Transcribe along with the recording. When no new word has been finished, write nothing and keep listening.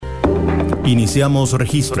Iniciamos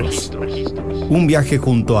Registros. Un viaje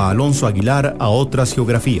junto a Alonso Aguilar a otras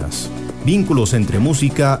geografías. Vínculos entre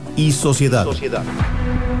música y sociedad.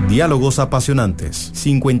 Diálogos apasionantes.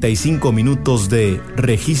 55 minutos de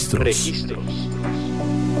Registros.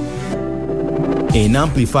 En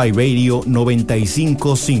Amplify Radio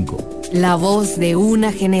 95.5. La voz de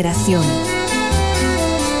una generación.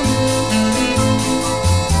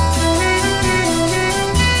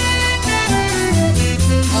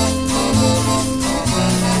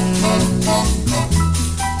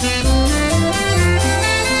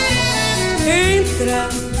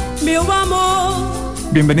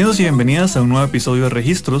 Bienvenidos y bienvenidas a un nuevo episodio de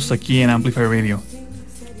Registros aquí en Amplify Radio.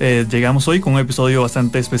 Llegamos hoy con un episodio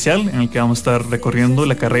bastante especial en el que vamos a estar recorriendo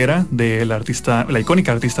la carrera de la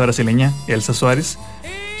icónica artista brasileña Elza Soares,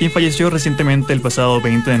 quien falleció recientemente el pasado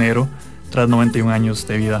 20 de enero tras 91 años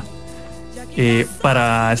de vida.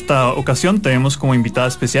 Para esta ocasión tenemos como invitada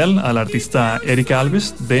especial a la artista Erika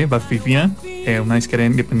Alves de Bafifina, una disquera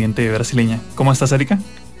independiente brasileña. ¿Cómo estás, Erika?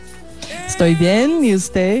 Estoy bien, ¿y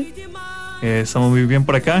usted? Estamos muy bien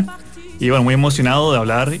por acá y bueno, muy emocionado de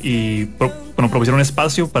hablar y propiciar un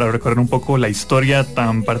espacio para recorrer un poco la historia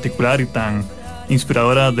tan particular y tan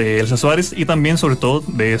inspiradora de Elza Soares y también sobre todo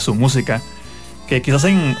de su música, que quizás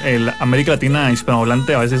en América Latina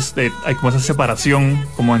hispanohablante a veces hay como esa separación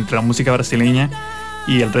como entre la música brasileña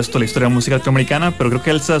y el resto de la historia de la música latinoamericana, pero creo que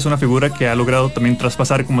Elza es una figura que ha logrado también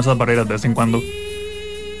traspasar como esas barreras de vez en cuando.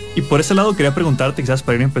 Y por ese lado quería preguntarte, quizás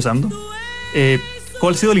para ir empezando,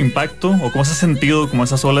 ¿cuál ha sido el impacto o cómo se ha sentido como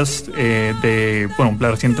esas olas el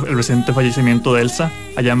reciente fallecimiento de Elza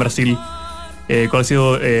allá en Brasil? ¿Cuál ha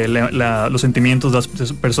sido los sentimientos de las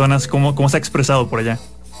personas? ¿Cómo se ha expresado por allá?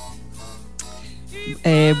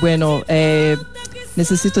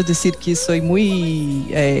 Necesito decir que soy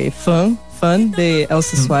muy fan de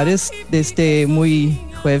Elza Soares desde muy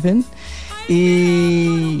joven.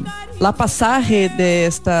 Y la pasaje de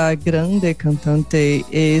esta grande cantante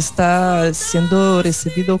está siendo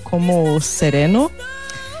recibido como sereno.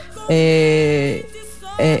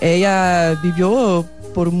 Ella vivió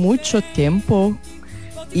por mucho tiempo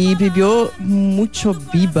y vivió mucho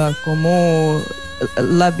viva, como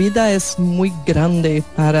la vida es muy grande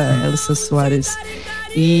para Elza Soares.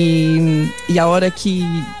 Y ahora que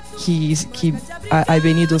ha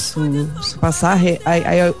venido su pasaje,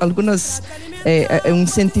 hay algunas un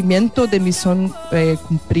sentimiento de misión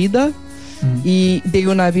cumplida y de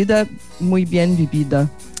una vida muy bien vivida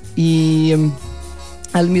y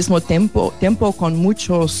al mismo tiempo con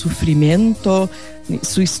mucho sufrimiento.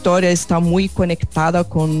 Su historia está muy conectada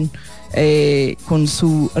con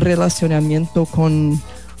su relacionamiento con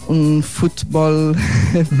un fútbol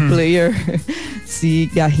player,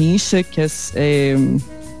 sí, Garrincha, que es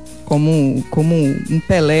como un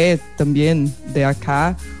Pelé también de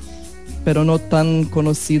acá, pero no tan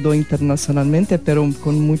conocido internacionalmente, pero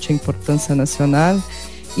con mucha importancia nacional.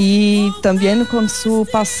 Y también con su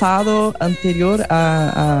pasado anterior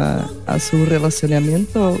a su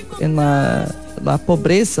relacionamiento en la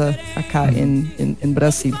pobreza acá en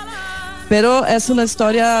Brasil. Pero es una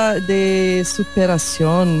historia de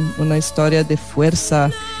superación, una historia de fuerza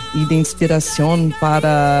y de inspiración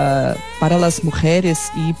para las mujeres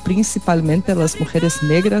y principalmente las mujeres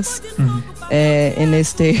negras en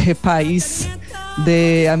este país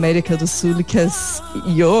de América del Sur, que es,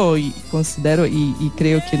 yo considero y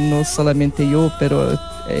creo que no solamente yo, pero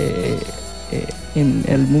en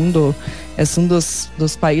el mundo es uno de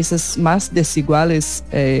los países más desiguales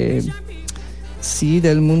del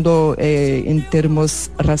mundo en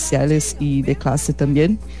términos raciales y de clase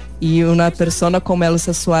también. Y una persona como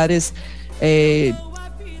Elza Soares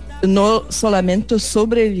no solamente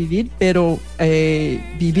sobrevivir, pero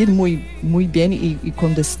vivir muy, muy bien y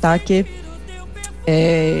con destaque,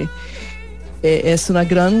 es una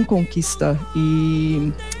gran conquista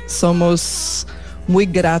y somos muy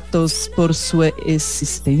gratos por su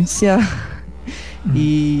existencia.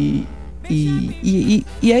 Y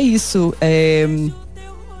es eso.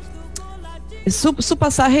 Su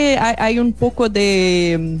pasaje hay un poco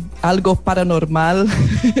de algo paranormal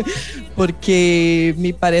porque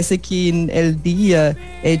me parece que en el día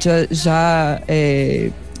ella ya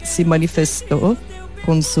se manifestó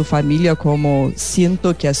con su familia como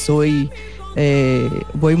siento que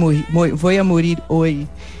voy a morir hoy.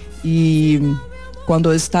 Y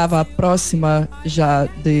cuando estaba próxima ya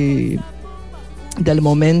del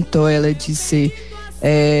momento, ella dice,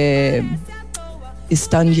 ellos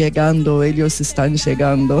están llegando.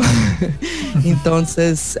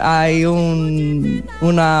 Entonces hay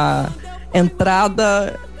una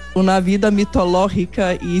entrada, una vida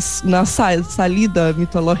mitológica y una salida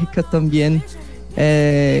mitológica también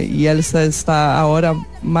y Elza está ahora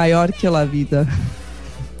mayor que la vida.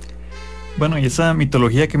 Bueno, y esa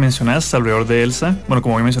mitología que mencionas alrededor de Elza, bueno,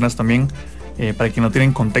 como mencionas también, para quien no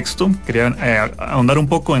tienen contexto, quería ahondar un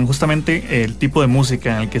poco en justamente el tipo de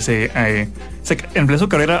música en el que en su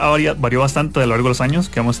carrera varió bastante a lo largo de los años,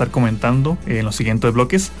 que vamos a estar comentando en los siguientes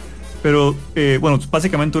bloques. Pero bueno,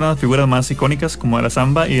 básicamente una de las figuras más icónicas como de la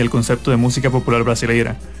samba y el concepto de música popular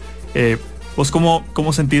brasileña. ¿Vos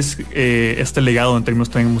cómo sentís este legado en términos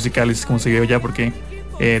también musicales, como se dio ya? Porque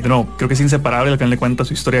de nuevo, creo que es inseparable al final de cuentas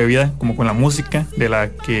su historia de vida, como con la música de la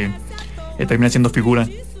que termina siendo figura.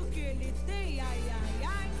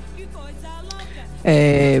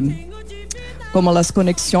 Como las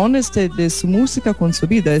conexiones de su música con su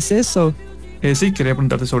vida, ¿es eso? Sí, quería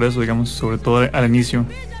preguntarte sobre eso, digamos, sobre todo al inicio.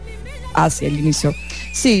 Sí, al inicio.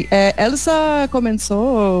 Sí, Elza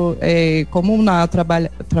comenzó como una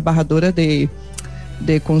trabajadora de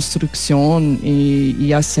construcción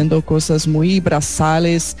y haciendo cosas muy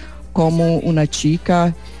braçales como una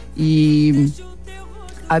chica, y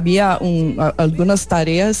había algunas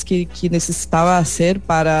tareas que necesitaba hacer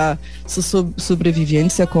para su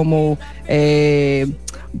sobrevivencia, como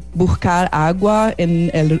buscar agua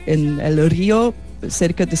en el río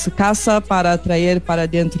cerca de su casa para traer para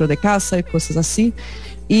dentro de casa y cosas así.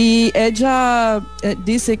 Y ella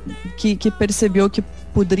dice que percibió que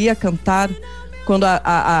podría cantar cuando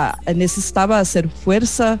necesitaba hacer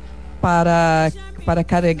fuerza para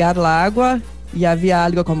cargar la agua, y había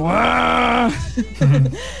algo como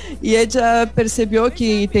y ella percibió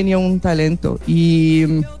que tenía un talento, y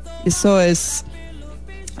eso es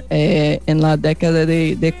en la década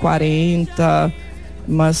de 40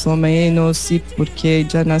 más o menos, sí, porque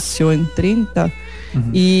ella nació en 30.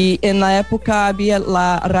 Y en la época había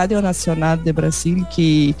la Radio Nacional de Brasil,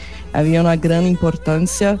 que había una gran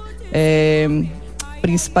importancia,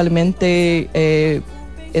 principalmente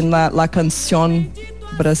en la canción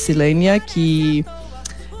brasileña, que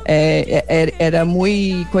era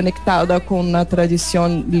muy conectada con la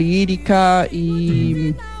tradición lírica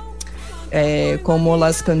y como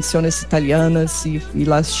las canciones italianas y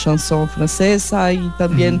las chansons francesas, y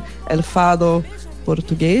también el fado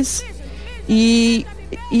portugués. Y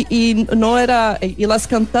no era, y las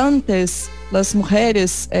cantantes, las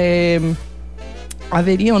mujeres,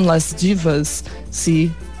 habrían las divas,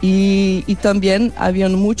 sí, y también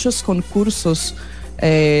habían muchos concursos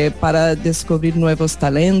para descubrir nuevos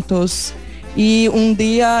talentos. Y un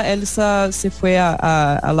día Elza se fue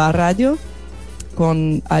a la radio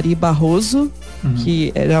con Ari Barroso,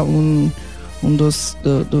 que era un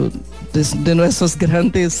de nuestros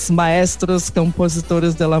grandes maestros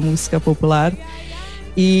compositores de la música popular,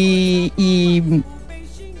 y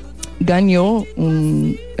ganó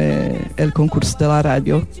el concurso de la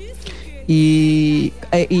radio, y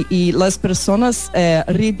las personas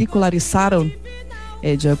ridicularizaron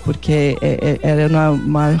ella porque era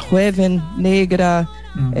una joven negra,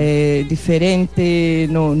 diferente,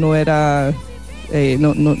 no era,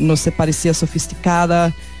 no se parecía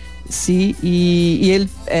sofisticada, sí, y él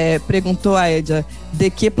preguntó a ella: ¿de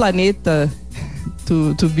qué planeta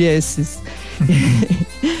tú vienes?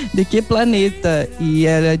 ¿De qué planeta? Y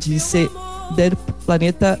ella dice: del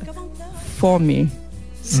planeta Fome,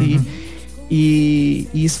 sí. Y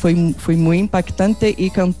isso foi muy impactante, y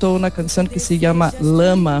cantó una canción que se llama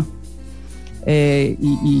Lama,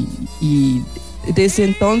 y desde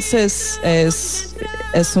entonces es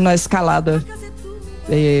una escalada,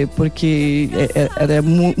 porque era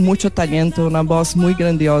mucho talento, una voz muy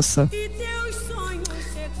grandiosa.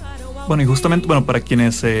 Bueno, y justamente, para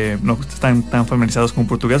quienes no están tan familiarizados con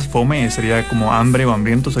portugués, fome sería como hambre o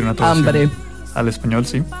hambriento, sería una traducción Hambre al español,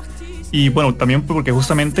 sí. Y bueno, también porque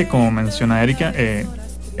justamente, como menciona Erika,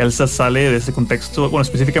 Elza sale de ese contexto,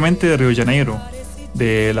 específicamente de Río de Janeiro,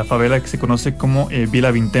 de la favela que se conoce como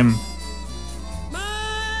Vila Vintem.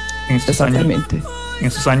 Exactamente. En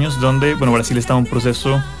estos años donde, Brasil estaba en un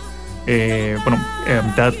proceso, era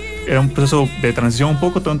un proceso de transición un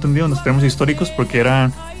poco, todo entendido, en los términos históricos, porque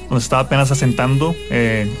era donde estaba apenas asentando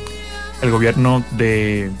el gobierno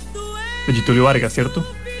de Getúlio Vargas, ¿cierto?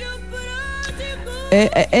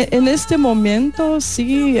 En este momento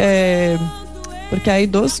sí, porque hay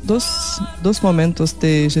dos momentos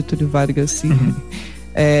de Getúlio Vargas, sí.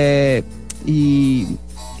 Y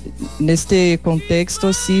en este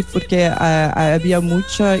contexto sí, porque había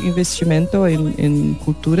mucho investimento en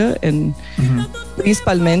cultura,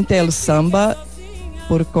 principalmente el samba,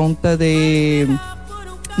 por cuenta de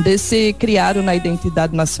se criar una identidad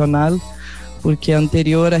nacional, porque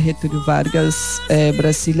anterior a Getúlio Vargas,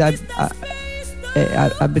 Brasil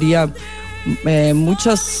habría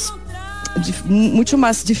muchas mucho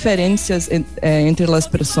más diferencias entre las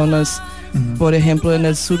personas. Por ejemplo, en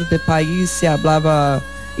el sur del país se hablaba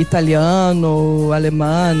italiano,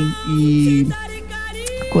 alemán y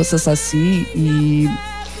cosas así, y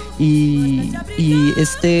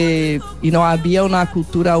no había una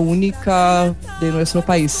cultura única de nuestro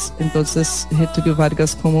país. Entonces Getúlio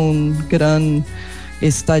Vargas, como un gran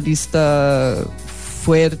estadista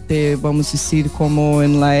fuerte, vamos a decir, como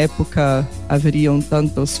en la época habrían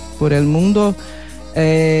tantos por el mundo,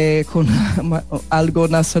 con algo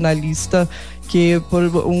nacionalista, que por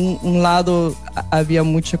un lado había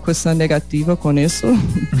mucha cosa negativa con eso.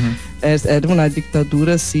 Era una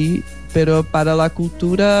dictadura, sí, pero para la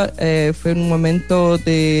cultura fue un momento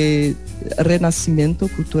de renacimiento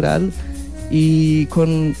cultural, y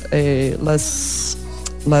con las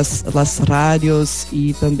radios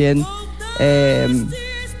y también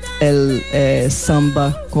el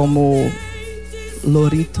samba como lo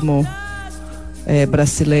ritmo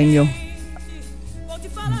brasileño.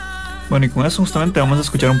 Bueno, y con eso justamente vamos a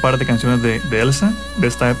escuchar un par de canciones de Elza, de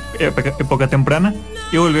esta época temprana,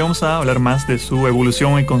 y volvemos a hablar más de su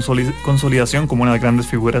evolución y consolidación como una de las grandes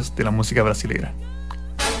figuras de la música brasileña.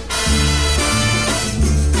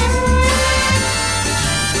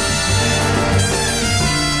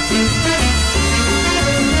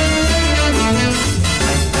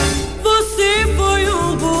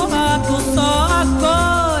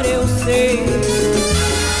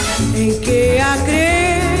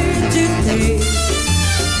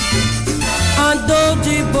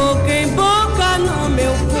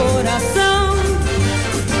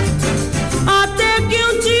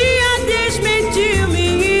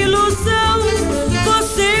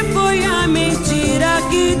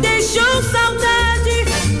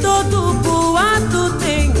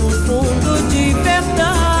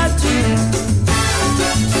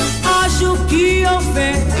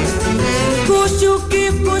 Custe o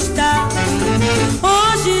que custar,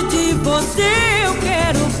 hoje de você eu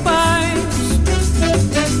quero paz.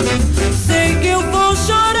 Sei que eu vou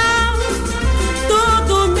chorar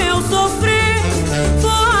todo meu sofrer,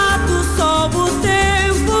 boato só o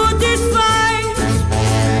tempo desfaz.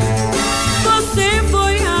 Você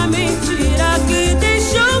foi a mentira que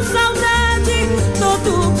deixou saudade,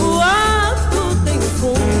 todo boato tem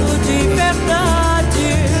fundo de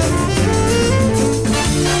verdade.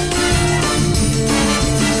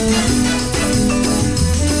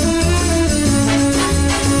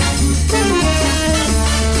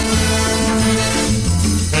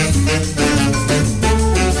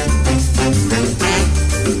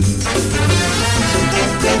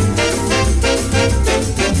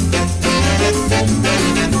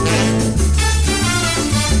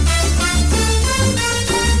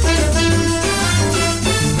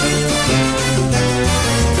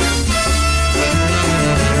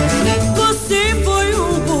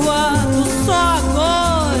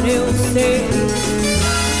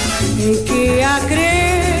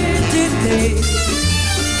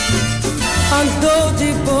 Andou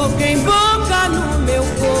de boca em boca no meu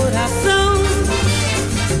coração,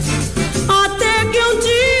 até que um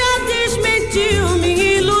dia desmentiu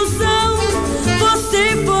minha ilusão.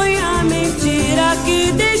 Você foi a mentira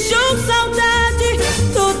que deixou saudade,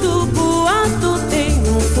 todo boato tem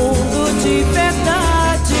um fundo de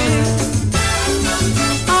verdade.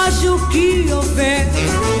 Haja o que houver,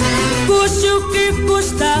 custe o que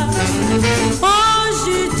custar,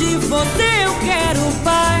 hoje de você eu quero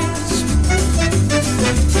paz.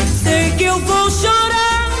 Sei que eu vou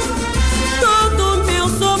chorar todo meu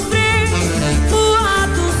sofrer,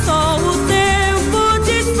 boato só o tempo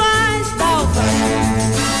desfaz. Talvez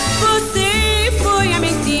você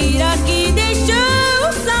foi a mentira que deixou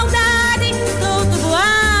saudade, todo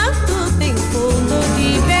boato tem fundo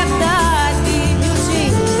de verdade.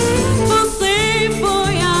 Você foi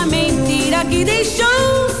a mentira que deixou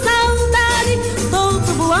saudade, todo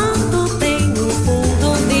boato tem um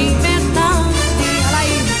fundo de verdade.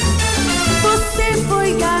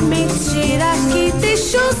 Foi a mentira que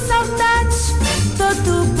deixou saudade,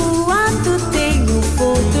 todo boato tem um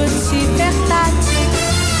fundo de verdade.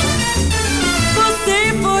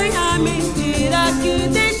 Você foi a mentira que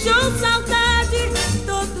deixou saudade,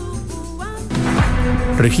 todo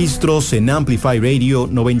boato. Registros en Amplify Radio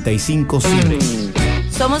 95.5.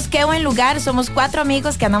 Somos Qué Buen Lugar, somos 4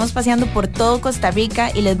 amigos que andamos paseando por todo Costa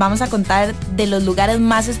Rica y les vamos a contar de los lugares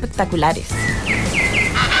más espectaculares.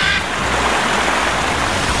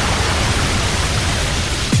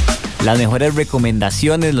 Las mejores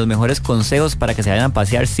recomendaciones, los mejores consejos para que se vayan a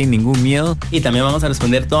pasear sin ningún miedo. Y también vamos a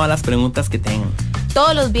responder todas las preguntas que tengan.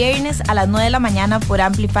 Todos los viernes a las 9 de la mañana por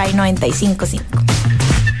Amplify 95.5.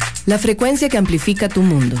 La frecuencia que amplifica tu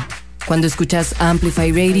mundo. Cuando escuchas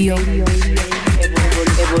Amplify Radio,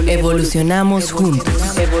 evolucionamos juntos.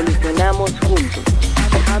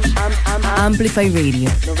 Amplify Radio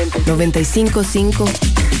 95.5,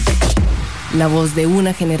 la voz de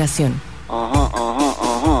una generación.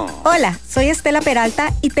 Hola, soy Estela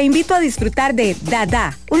Peralta y te invito a disfrutar de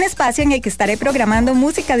Dada, un espacio en el que estaré programando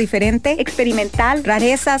música diferente, experimental,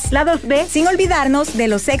 rarezas, lados B, sin olvidarnos de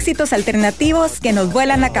los éxitos alternativos que nos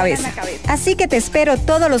vuelan la cabeza. Así que te espero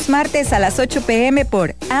todos los martes a las 8 p.m.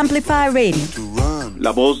 por Amplify Radio.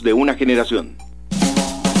 La voz de una generación.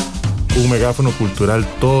 Un megáfono cultural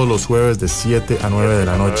todos los jueves de 7 a 9 de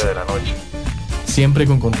la noche. Siempre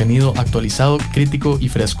con contenido actualizado, crítico y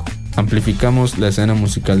fresco. Amplificamos la escena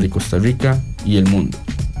musical de Costa Rica y el mundo.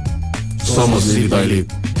 Somos Lead by Lead.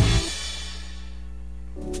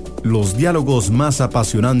 Los diálogos más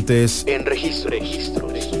apasionantes en registro.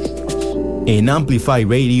 En Amplify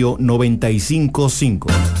Radio 95.5.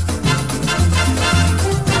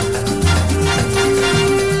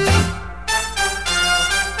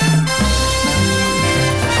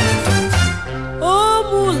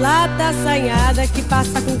 Assanhada que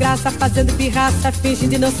passa com graça, fazendo pirraça,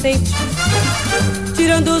 fingindo inocente,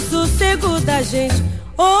 tirando o sossego da gente.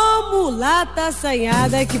 Ô mulata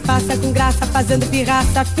assanhada que passa com graça, fazendo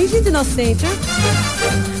pirraça, fingindo inocente,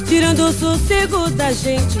 tirando o sossego da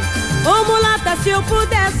gente. Ô mulata, se eu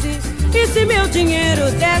pudesse, e se meu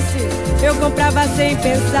dinheiro desse, eu comprava sem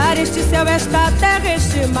pensar este céu, esta terra,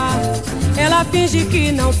 este mar. Ela finge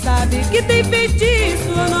que não sabe, que tem feitiço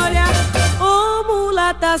no olhar. Ô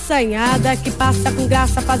mulata assanhada que passa com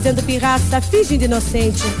graça, fazendo pirraça, fingindo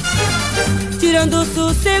inocente, tirando o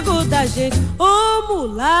sossego da gente. Ô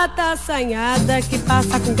mulata assanhada que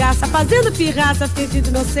passa com graça, fazendo pirraça, fingindo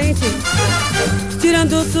inocente,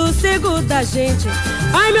 tirando o sossego da gente.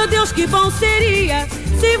 Ai meu Deus, que bom seria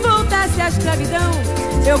se voltasse a escravidão.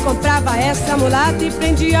 Eu comprava essa mulata e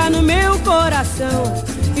prendia no meu coração,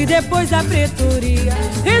 e depois a pretoria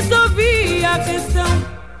resolvia a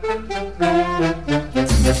questão.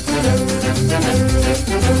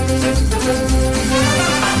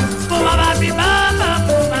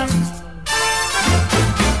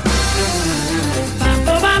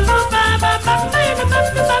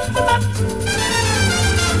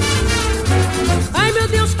 Ai meu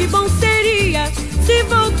Deus, que bom seria se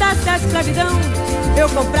voltasse a escravidão. Eu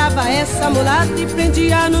comprava essa mulata e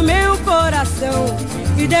prendia no meu coração,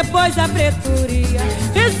 e depois a pretoria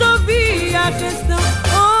resolvia a questão.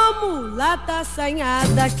 Ô mulata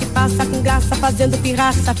assanhada que passa com graça, fazendo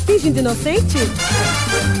pirraça, fingindo inocente,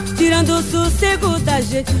 tirando o sossego da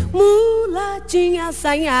gente. Mulatinha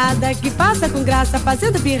assanhada que passa com graça,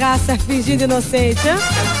 fazendo pirraça, fingindo inocente,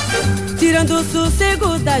 tirando o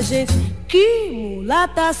sossego da gente. Que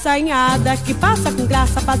mulata assanhada que passa com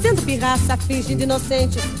graça, fazendo pirraça, fingindo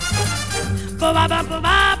inocente.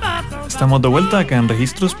 Estamos de vuelta acá en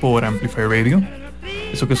Registros por Amplify Radio.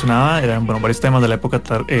 Eso que sonaba eran varios temas de la época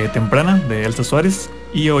temprana de Elza Soares,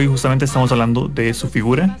 y hoy justamente estamos hablando de su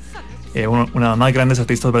figura, una de las más grandes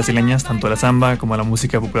artistas brasileñas, tanto de la samba como de la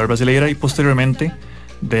música popular brasileña, y posteriormente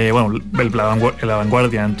de la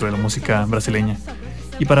vanguardia dentro de la música brasileña.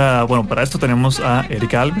 Y para esto tenemos a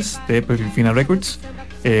Erika Alves de Perfina Records.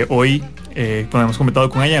 Hoy hemos comentado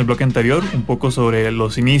con ella en el bloque anterior un poco sobre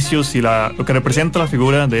los inicios y lo que representa la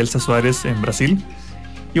figura de Elza Soares en Brasil.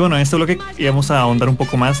 Y bueno, en este bloque íbamos a ahondar un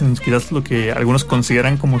poco más en quizás lo que algunos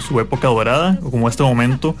consideran como su época dorada, o como este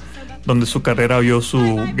momento donde su carrera vio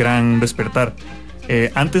su gran despertar.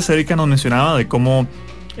 Antes Erika nos mencionaba de cómo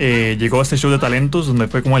llegó a este show de talentos, donde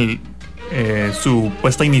fue como su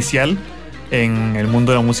puesta inicial en el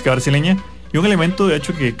mundo de la música brasileña. Y un elemento de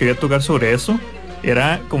hecho que quería tocar sobre eso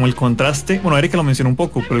era como el contraste, bueno, Erika lo mencionó un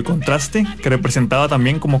poco, pero el contraste que representaba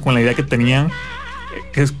también como con la idea que tenían,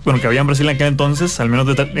 que había en Brasil en aquel entonces, al menos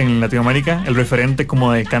en Latinoamérica, el referente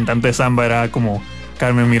como de cantante de samba era como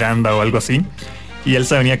Carmen Miranda o algo así, y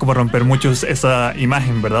Elza venía como a romper mucho esa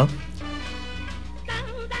imagen, ¿verdad?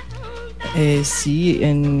 Sí,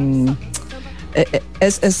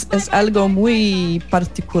 es algo muy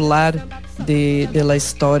particular de la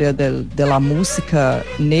historia de la música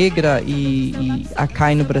negra y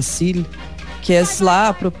acá en Brasil, que es la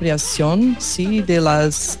apropiación, sí, de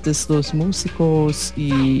los músicos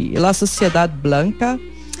y la sociedad blanca.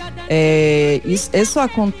 Eso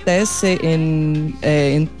acontece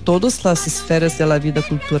en todas las esferas de la vida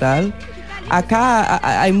cultural. Acá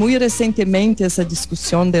hay muy recientemente esa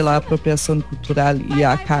discusión de la apropiación cultural, y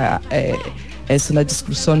acá es una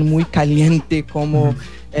discusión muy caliente, como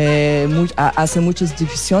hace muchas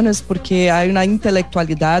divisiones, porque hay una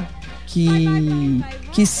intelectualidad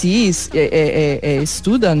que sí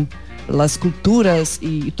estudan las culturas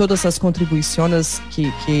y todas las contribuciones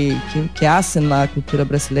que hacen la cultura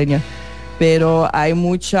brasileña, pero hay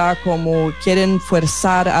mucha como quieren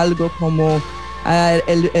forzar algo como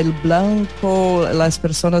el blanco, las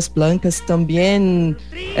personas blancas también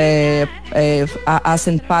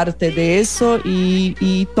hacen parte de eso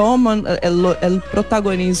y toman el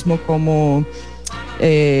protagonismo como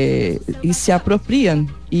y se apropian.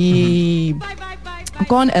 Y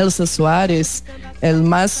con Elza Soares, el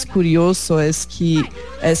más curioso es que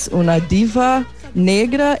es una diva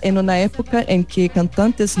negra en una época en que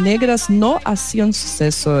cantantes negras no hacían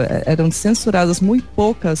suceso, eran censuradas muy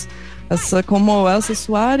pocas, como Elza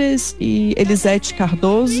Soares y Elisete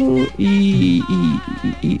Cardoso y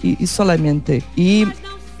solamente. Y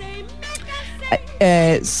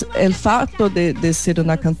el facto de ser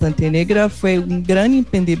una cantante negra fue un gran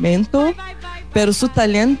impedimento, pero su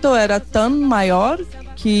talento era tan mayor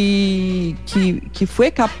que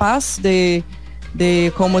fue capaz de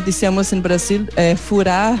como decíamos en Brasil,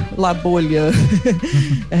 furar la bolha.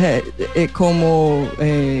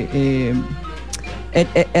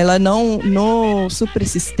 Ela não su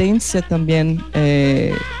persistencia también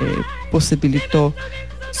posibilitó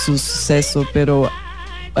su suceso, pero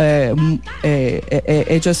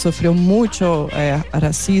ella sufrió mucho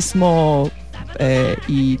racismo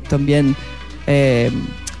y también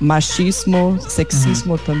machismo,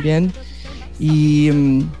 sexismo también.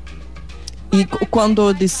 Y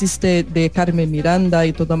cuando deciste de Carmen Miranda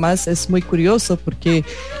y todo más, es muy curioso porque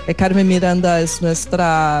Carmen Miranda es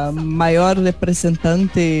nuestra mayor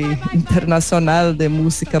representante internacional de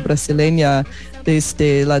música brasileña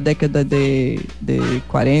desde la década de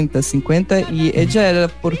 40, 50, y ella era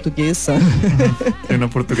portuguesa. Una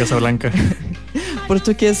portuguesa blanca.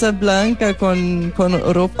 Portuguesa blanca con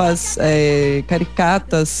ropas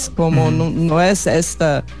caricatas, como no es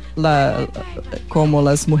esta como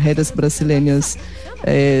las mujeres brasileñas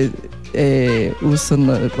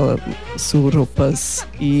usan sus ropas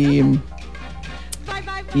y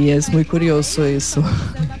es muy curioso eso.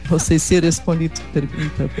 No sé si respondí tu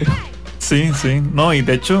pregunta, pero... Sí, no, y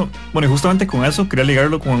de hecho, bueno, y justamente con eso quería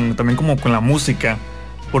ligarlo también como con la música,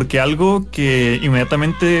 porque algo que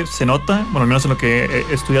inmediatamente se nota, bueno, al menos en lo que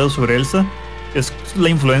he estudiado sobre Elza, es la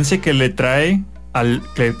influencia que le trae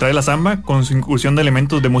la samba con su incursión de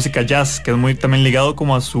elementos de música jazz, que es muy también ligado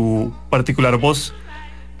como a su particular voz,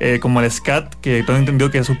 como el scat, que tengo entendido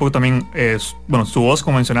que es un poco también su voz,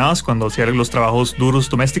 como mencionabas, cuando hacía los trabajos duros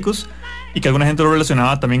domésticos, y que alguna gente lo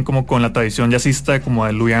relacionaba también como con la tradición jazzista, como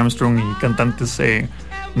de Louis Armstrong y cantantes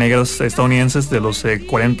negros estadounidenses de los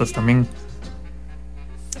 40s también.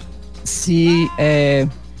 Sí,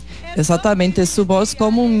 exatamente, su voz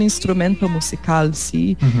como un instrumento musical,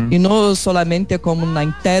 sí, y no solamente como una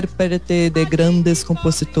intérprete de grandes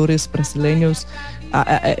compositores brasileños.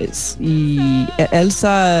 Y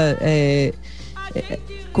Elza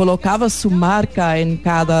colocaba su marca en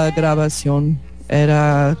cada grabación.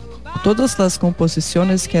 Todas las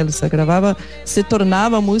composiciones que Elza grababa se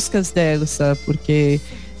tornaban músicas de Elza, porque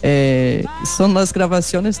son las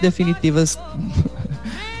grabaciones definitivas.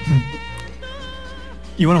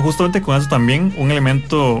 Y bueno, justamente con eso también un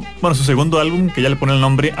elemento, bueno, su segundo álbum, que ya le pone el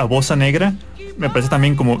nombre a Bossa Negra, me parece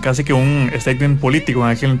también como casi que un statement político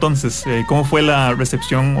en aquel entonces. ¿Cómo fue la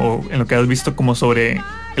recepción o en lo que has visto como sobre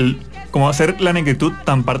cómo hacer la negritud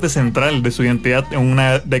tan parte central de su identidad en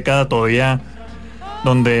una década todavía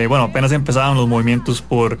donde, bueno, apenas empezaban los movimientos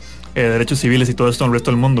por derechos civiles y todo esto en el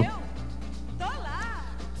resto del mundo?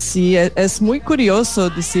 Sí, es muy curioso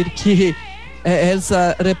decir que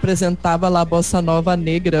Elza representaba la bossa nova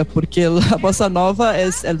negra, porque la bossa nova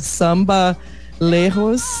es el samba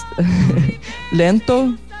lejos,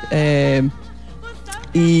 lento,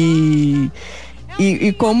 y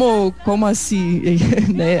como así,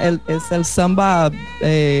 es el samba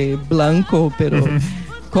blanco, pero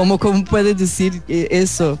 ¿cómo puede decir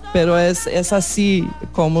eso? Pero es así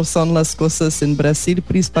como son las cosas en Brasil,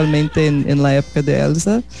 principalmente en la época de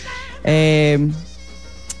Elza.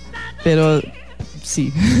 Pero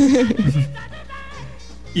sí.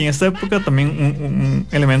 Y en esta época también un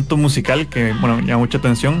elemento musical que, bueno, llama mucha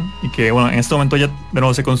atención y que, bueno, en este momento ya de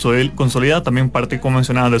nuevo se consolida también parte, como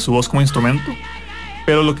mencionaba, de su voz como instrumento.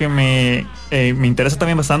 Pero lo que me interesa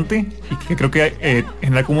también bastante y que creo que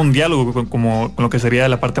genera como un diálogo con lo que sería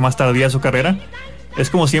la parte más tardía de su carrera, es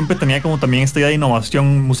como siempre tenía como también esta idea de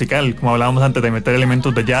innovación musical, como hablábamos antes, de meter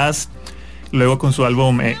elementos de jazz. Luego con su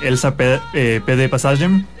álbum Elza P de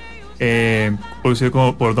Passagem, producido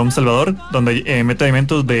como por Dom Salvador, donde mete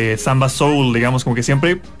elementos de samba soul, digamos, como que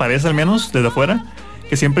siempre parece, al menos desde afuera,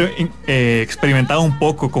 que siempre experimentaba un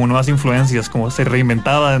poco con nuevas influencias, como se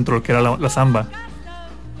reinventaba dentro de lo que era la samba.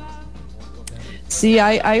 Sí,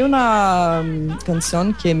 hay una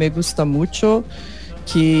canción que me gusta mucho,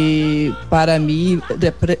 que para mí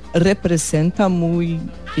representa muy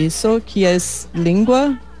eso, que es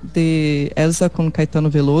Língua, de Elza con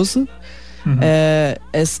Caetano Veloso.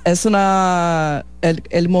 Es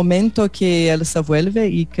el momento que Elza vuelve,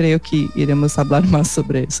 y creo que iremos hablar más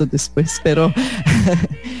sobre eso después, pero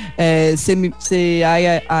se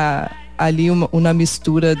hay allí una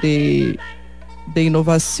mistura de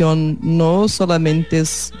innovación, no solamente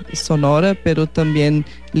sonora, pero también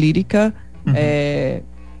lírica.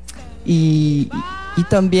 Y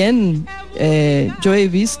también yo he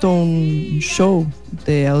visto un show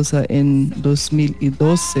de Elza en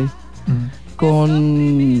 2012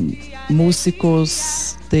 con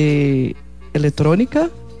músicos de electrónica,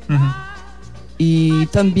 y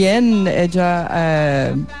también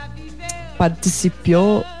ella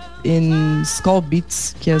participó en Skull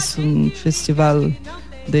Beats, que es un festival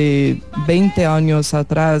de 20 años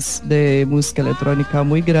atrás de música electrónica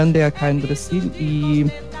muy grande acá en Brasil, y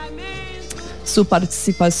su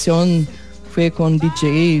participación fue con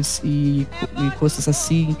DJs y cosas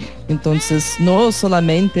así. Entonces, no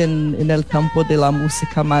solamente en el campo de la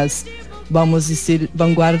música más, vamos a decir,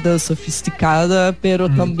 vanguardia sofisticada, pero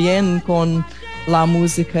también con la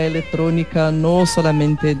música electrónica, no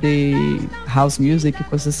solamente de house music y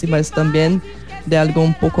cosas así, mas también de algo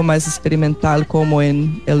un poco más experimental, como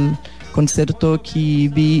en el concierto que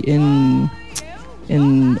vi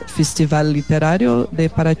en Festival Literario de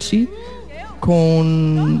Paraty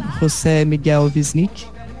con José Miguel Wisnik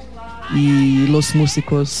y los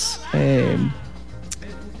músicos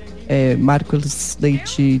Marcos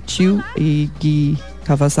Leite Tio y Gui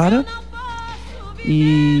Cavazara.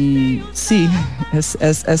 Y sí,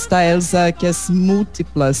 esta Elza que es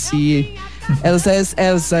múltipla, sí. Elza es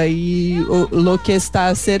Elza, y lo que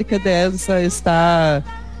está cerca de Elza está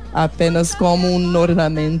apenas como un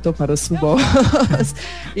ornamento para su voz.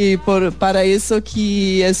 Y para eso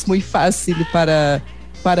que es muy fácil para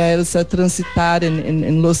Elza transitar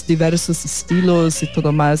en los diversos estilos y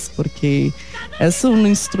todo más, porque es un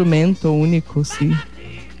instrumento único, sí.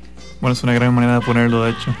 Bueno, es una gran manera de ponerlo,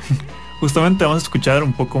 de hecho. Justamente vamos a escuchar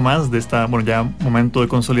un poco más de esta, ya momento de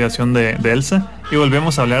consolidación de Elza, y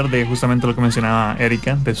volvemos a hablar de justamente lo que mencionaba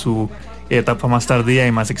Erika, de su etapa más tardía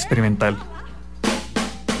y más experimental.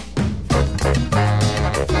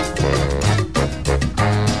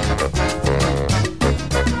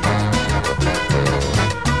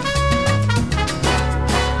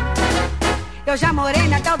 Eu já morei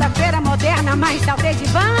na tal da feira moderna, mas saltei de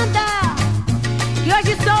banda. E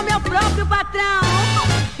hoje sou meu próprio patrão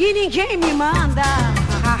e ninguém me manda.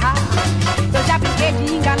 Eu já brinquei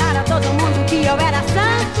de enganar a todo mundo que eu era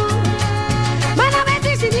santo, mas não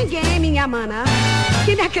existe ninguém, minha mana,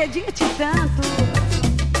 que me acredite tanto.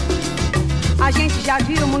 A gente já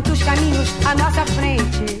viu muitos caminhos à nossa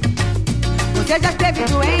frente. Você já esteve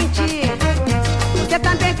doente, você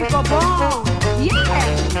também ficou bom, yeah!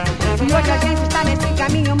 E hoje a gente está nesse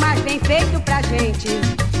caminho mais bem feito pra gente.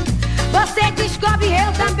 Você descobre,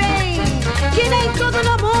 eu também, que nem tudo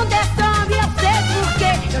no mundo é só, e eu sei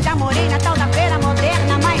porquê. Eu já morei na tal da feira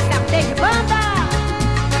moderna, mas saltei de banda.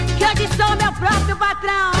 Que hoje sou meu próprio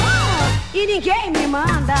patrão e ninguém me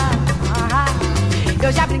manda.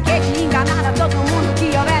 Eu já brinquei de enganar a todo mundo que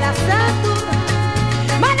eu era santo,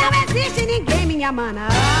 mas não existe ninguém, minha mana,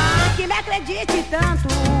 que me acredite tanto.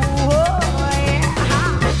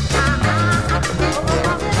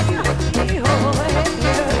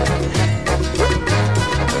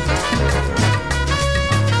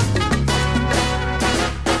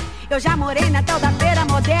 Eu já morei na tal da feira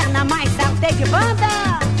moderna, mas saltei de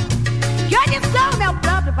banda. Que hoje sou meu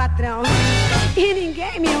próprio patrão e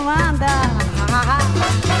ninguém me manda.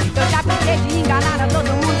 Eu já brinquei de enganar a todo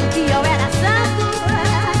mundo que eu era santo,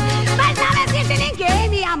 mas não existe ninguém,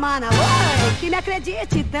 minha mana, que me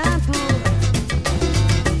acredite tanto.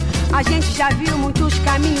 A gente já viu muitos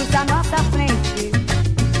caminhos à nossa frente.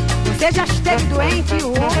 Você já esteve doente,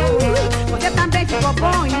 você também ficou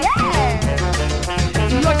bom, yeah!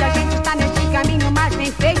 E hoje a gente está nesse caminho mais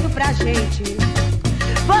bem feito pra gente.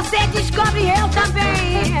 Você descobre, eu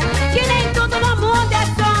também, que nem tudo no mundo é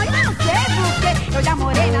sonho. Eu não sei porquê. Eu já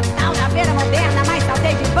morei na tal da feira moderna, mas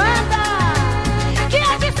saltei de banda. Que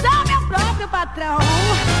hoje sou meu próprio patrão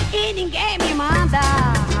e ninguém me manda.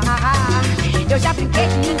 Eu já brinquei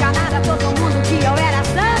de enganar a todo mundo que eu era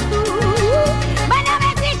santo, mas não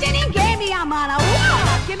existe ninguém, minha mana,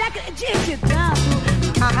 que me acredite tanto.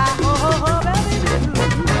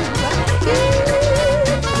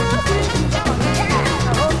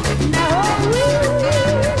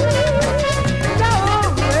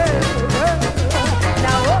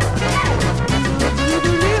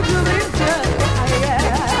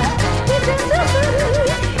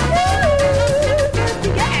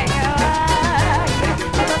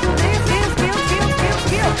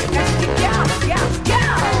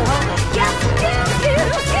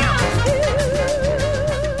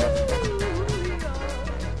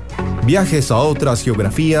 Viajes a otras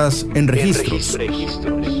geografías en registros.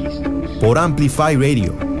 Por Amplify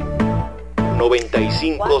Radio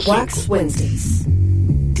 95.5. Wax Wednesdays.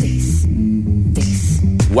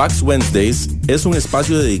 Wax Wednesdays es un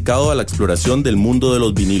espacio dedicado a la exploración del mundo de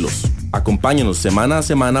los vinilos. Acompáñanos semana a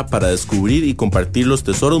semana para descubrir y compartir los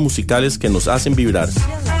tesoros musicales que nos hacen vibrar.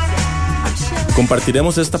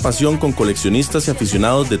 Compartiremos esta pasión con coleccionistas y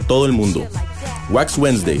aficionados de todo el mundo. Wax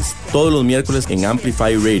Wednesdays, todos los miércoles en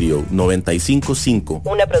Amplify Radio 95.5.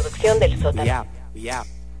 Una producción del sótano.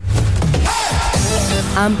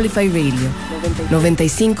 Amplify Radio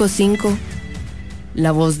 95.5.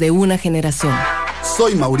 La voz de una generación.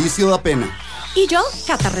 Soy Mauricio da Pena. Y yo,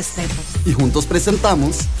 Cata Restrepo. Y juntos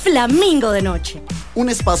presentamos Flamingo de Noche, un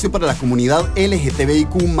espacio para la comunidad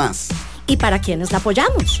LGTBIQ+. Y para quienes la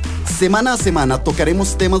apoyamos. Semana a semana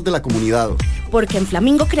tocaremos temas de la comunidad. Porque en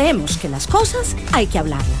Flamingo creemos que las cosas hay que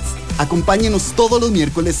hablarlas. Acompáñenos todos los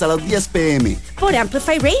miércoles a las 10 p.m. por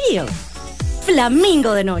Amplify Radio.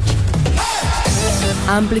 Flamingo de Noche.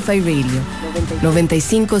 Amplify Radio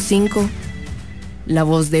 95.5. La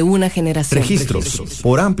voz de una generación. Registros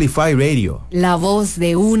por Amplify Radio. La voz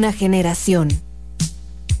de una generación.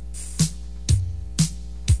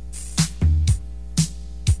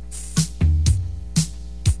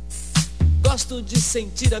 Gosto de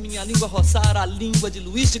sentir a minha língua roçar a língua de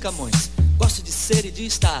Luís de Camões. Gosto de ser e de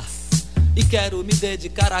estar. E quero me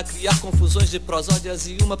dedicar a criar confusões de prosódias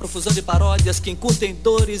e uma profusão de paródias que encurtem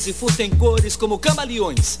dores e furtem cores como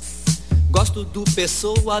camaleões. Gosto do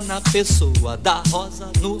pessoa na pessoa, da rosa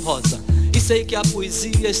no rosa. E sei que a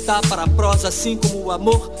poesia está para a prosa, assim como o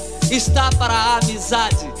amor está para a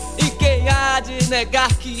amizade. E quem há de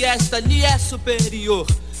negar que esta lhe é superior?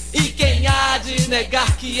 E quem há de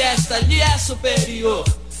negar que esta lhe é superior?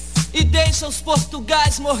 E deixa os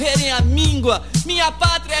portugais morrerem a míngua. Minha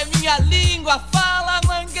pátria é minha língua. Fala,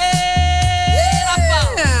 mangueira,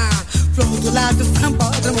 fala. Flor do lado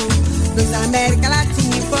sambódromo, dos América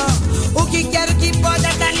Latina em pó. O que quero que pode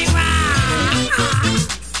essa língua?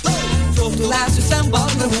 Flor do lado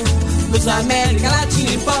sambódromo, dos América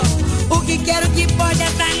Latina em pó. O que quero que pode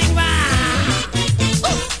essa língua?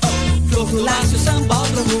 Flor do laço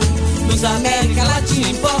sambódromo, dos América Latina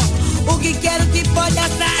em pó. O que quero que pode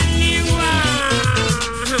essa língua?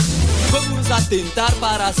 Vamos atentar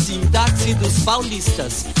para a sintaxe dos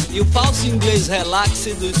paulistas e o falso inglês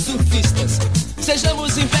relaxe dos surfistas.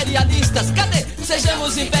 Sejamos imperialistas, cadê?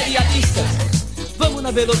 Sejamos imperialistas. Vamos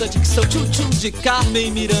na beloda dicção tchum-tchum de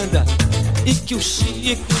Carmen Miranda. E que o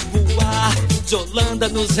Chico Buarque de Holanda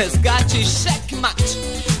nos resgate. Checkmate,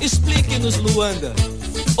 explique-nos Luanda.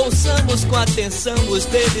 Ouçamos com atenção os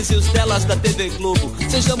deles e os delas da TV Globo.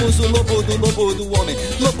 Sejamos o lobo do homem.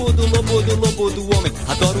 Lobo do homem.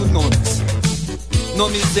 Adoro nomes.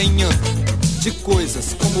 Nomes em de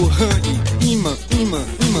coisas como honey, imã.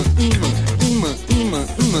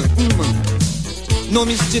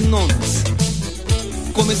 Nomes de nomes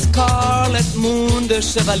como Scarlet Moon de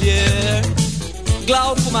Chevalier,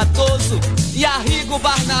 Glauco Matoso e Arrigo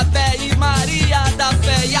Barnabé e Maria da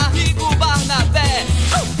Fé e Arrigo Barnabé.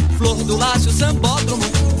 Flor do Lácio Sambódromo,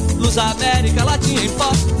 Luz América Latina em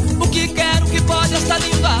pó. O que quero que pode essa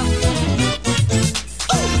língua?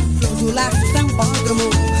 Flor do Lácio Sambódromo,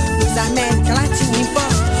 Luz América Latina em pó.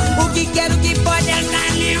 O que quero que pode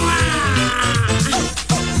essa língua?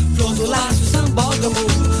 Flor do Lácio Sambódromo,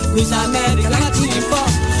 Luz América Latina em pó.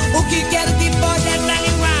 O que quero que pode essa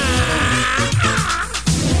língua?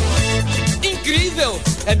 Incrível!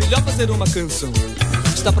 É melhor fazer uma canção.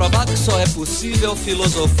 Está provado que só é possível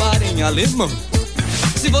filosofar em alemão.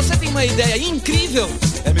 Se você tem uma ideia incrível,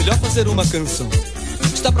 é melhor fazer uma canção.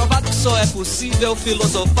 Está provado que só é possível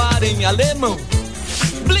filosofar em alemão.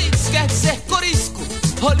 Blitz quer dizer corisco,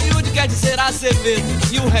 Hollywood quer dizer Azevedo.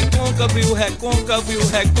 E o recôncavo,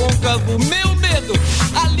 meu medo.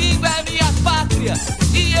 A língua é minha pátria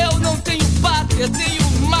e eu não tenho pátria.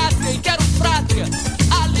 Tenho mátria e quero frátria.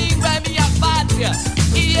 A língua é minha pátria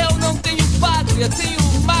e eu não tenho pátria.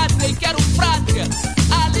 Tenho mátria e quero frátria.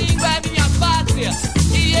 A língua é minha pátria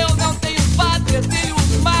e eu não tenho pátria. Tenho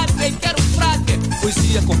mátria e quero frátria.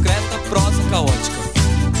 Poesia concreta, prosa caótica,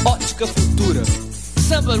 ótica futura,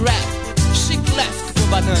 samba rap, chic left com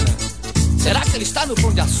banana. Será que ele está no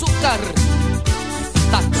Pão de Açúcar?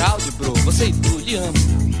 Tá crowd, bro, você e tu, lhe amo.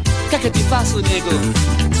 Quer que eu te faça, nego?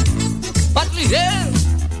 Patrulheiro!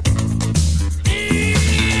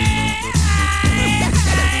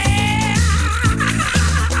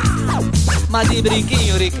 Mas de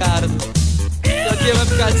brinquinho, Ricardo. Isso aqui vai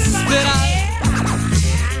ficar desesperado.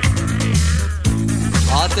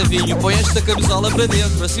 Ó, Tavinho, põe esta camisola para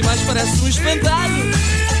dentro, assim mais parece um espantalho.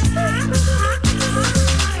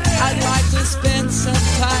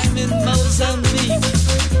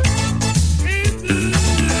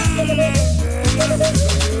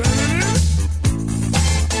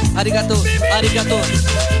 arigato, arigato.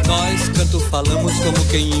 Nós canto falamos como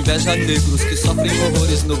quem inveja negros que sofrem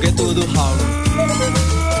horrores no gueto do Harlem.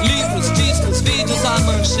 Livros, discos, vídeos, a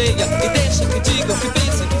mancheia e deixa que digam que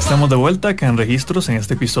pensem. Estamos de vuelta acá en Registros en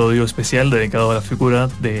este episodio especial dedicado a la figura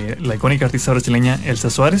de la icónica artista brasileña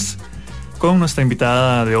Elza Soares, con nuestra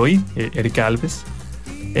invitada de hoy, Erika Alves.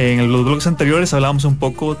 En los blogs anteriores hablábamos un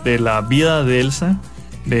poco de la vida de Elza,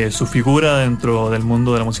 de su figura dentro del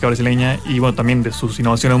mundo de la música brasileña y bueno, también de sus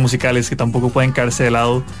innovaciones musicales que tampoco pueden caerse de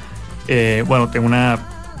lado. Tengo una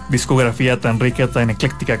discografía tan rica, tan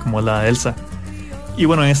ecléctica como la de Elza. Y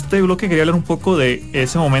bueno, en este bloque quería hablar un poco de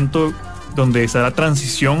ese momento donde se da la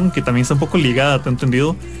transición, que también está un poco ligada, tengo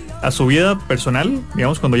entendido, a su vida personal,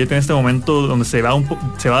 digamos, cuando ella tiene este momento donde se va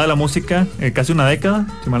de la música casi una década,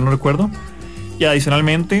 si mal no recuerdo, y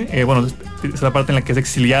adicionalmente, es la parte en la que es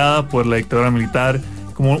exiliada por la dictadura militar,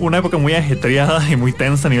 como una época muy ajetreada y muy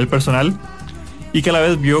tensa a nivel personal, y que a la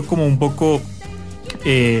vez vio como un poco,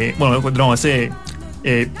 ese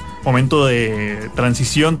momento de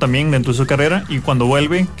transición también dentro de su carrera, y cuando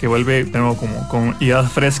vuelve de nuevo como con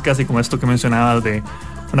ideas frescas y con esto que mencionabas de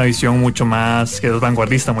una visión mucho más que es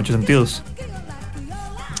vanguardista en muchos sentidos.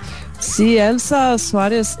 Sí, Elza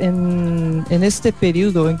Soares en este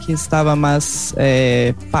periodo en que estaba más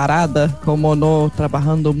parada, como no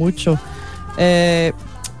trabajando mucho,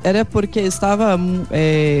 era porque estaba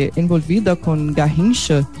envolvida con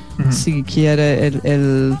Garrincha, sí, que era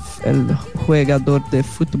el jugador de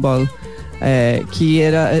fútbol,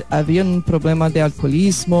 que había un problema de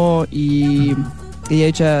alcoholismo y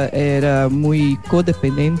ella era muy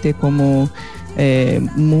codependiente, como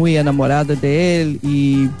muy enamorada de él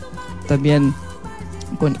y también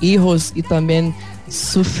con hijos, y también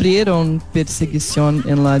sufrieron perseguición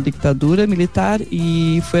en la dictadura militar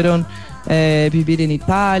y fueron vivir en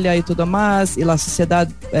Italia y todo más, y la sociedad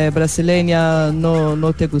brasileña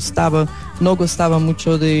no gustaba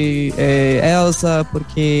mucho de Elza,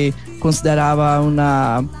 porque consideraba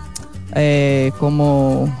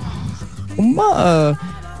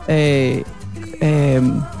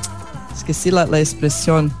esqueci la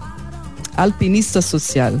expresión, alpinista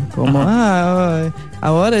social, como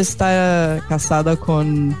ahora está casada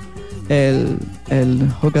con el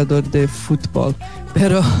jugador de fútbol,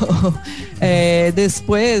 pero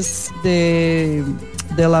después de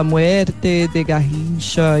la muerte de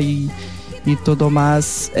Garrincha y todo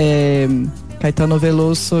más, Caetano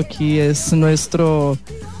Veloso, que es nuestro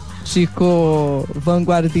chico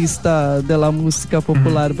vanguardista de la música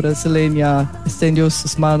popular brasileña, extendió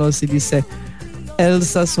sus manos y dice: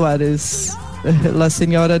 Elza Soares, la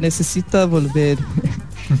señora necesita volver.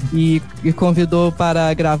 y convidó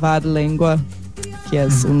para grabar Lengua, que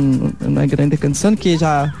es una grande canción que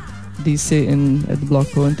ya dice en el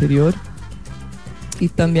bloque anterior. Y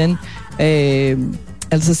también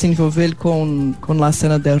Elza se envolvió con la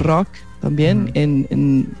escena del rock también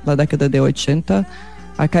en la década de 80.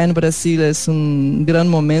 Acá en Brasil es un gran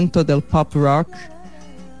momento del pop rock.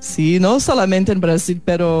 Sí, no solamente en Brasil,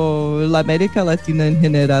 pero en la América Latina en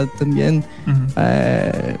general también.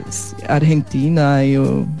 Argentina y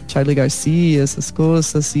Charly García, esas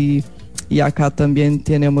cosas. Y acá también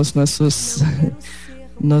tenemos nuestro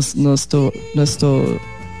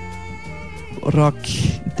rock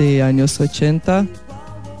de años 80.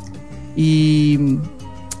 Y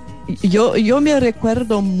yo me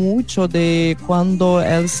recuerdo mucho de cuando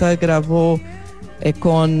Elza grabó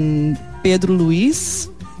con Pedro Luis,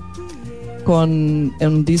 con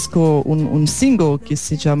un disco, un single que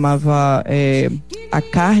se llamava A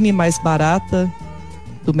Carne Mais Barata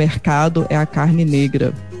do Mercado é a Carne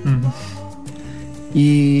Negra.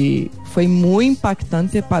 Y fue muy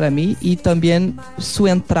impactante para mí, y también su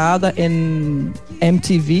entrada en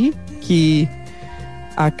MTV, que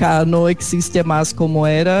acá no existe más como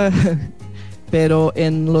era, pero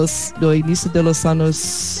en los inicios de los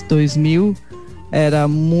años 2000 era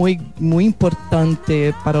muy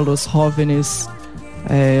importante para los jóvenes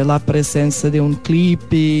la presencia de un clip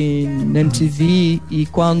en MTV, y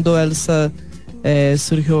cuando Elza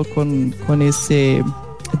surgió con ese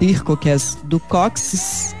disco que es Do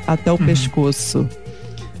Cóccix até o Pescoço,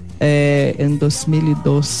 en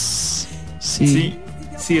 2002. Sí,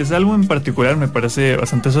 ese álbum en particular me parece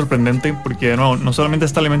bastante sorprendente, porque no solamente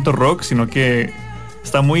está elemento rock, sino que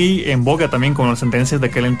está muy en boga también con las tendencias de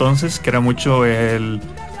aquel entonces, que era mucho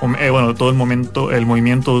todo el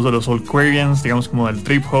movimiento de los Soulquarians, digamos, como del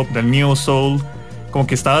trip hop, del neo soul, como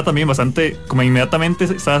que estaba también bastante, como inmediatamente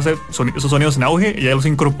estaba esos sonidos en auge, y ella los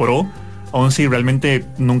incorporó, aun si realmente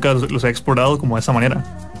nunca los ha explorado como de esa manera.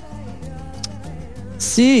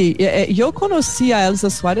 Sí, yo conocí a Elza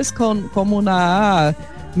Soares como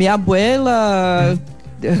mi abuela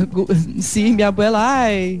sí, mi abuela,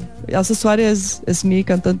 ay, Elza Soares es mi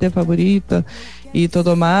cantante favorita y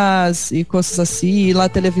todo más, y cosas así, y la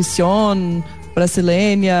televisión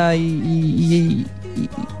brasileña, y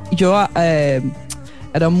yo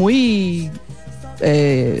era muy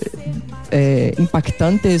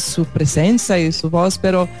impactante su presencia y su voz,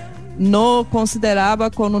 pero no consideraba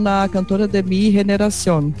como una cantora de mi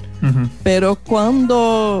generación. Uh-huh. Pero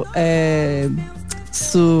cuando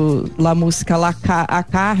la música A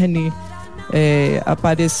Carne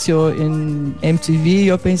apareció en MTV,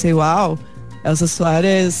 yo pensé, wow, Elza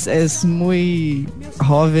Soares es muy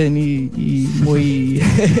joven y muy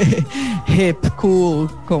hip, cool,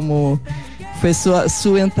 como fue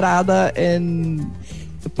su entrada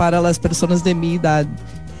para las personas de mi edad.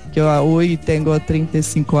 Yo hoy tengo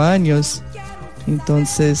 35 años,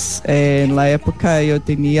 entonces en la época yo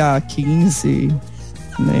tenía 15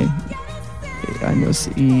 años,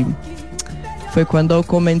 y fue cuando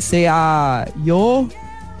comencé a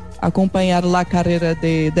acompañar la carrera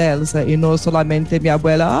de Elza, y no solamente mi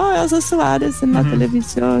abuela, Elza Soares en la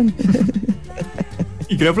televisión.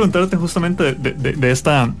 Y quería preguntarte justamente de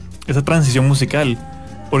esa transición musical,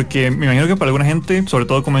 porque me imagino que para alguna gente, sobre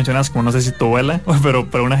todo como mencionas, como no sé si tu abuela, pero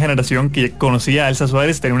para una generación que conocía a Elza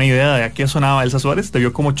Soares, tenía una idea de a qué sonaba Elza Soares,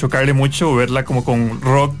 debió como chocarle mucho verla como con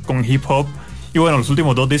rock, con hip hop, y bueno, los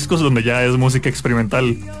últimos 2 discos donde ya es música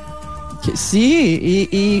experimental. Sí,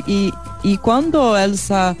 y cuando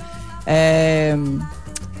Elza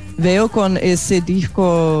veo con ese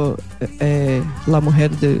disco La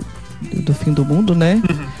Mujer do Fim do Mundo, né?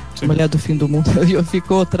 Sí. Mulher do Fim do Mundo. Eu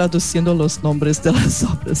fico traduzindo os nomes das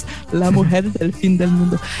obras. La Mujer del Fin del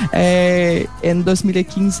Mundo. Em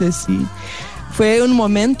 2015, sí. Foi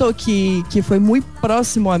momento que foi muito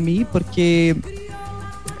próximo a mim, porque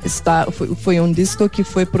foi disco que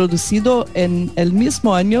foi produzido el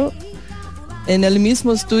mesmo ano, en el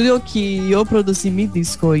mismo estudio que yo producí mi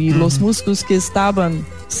disco, y los músicos que estaban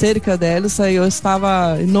cerca de Elza, yo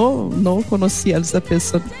no conocía a Elza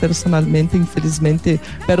personalmente, infelizmente,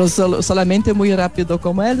 pero solamente muy rápido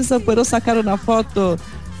como Elza, puedo sacar una foto,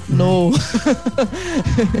 no,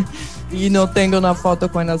 y no tengo una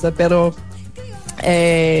foto con Elza, pero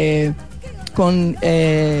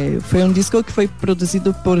fue un disco que fue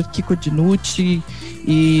producido por Kiko Dinucci,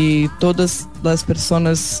 y todas las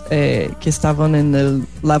personas que estaban en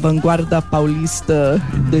la vanguardia paulista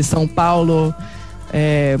de São Paulo,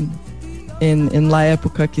 en la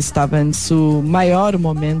época que estaba en su mayor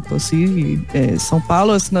momento, ¿sí? São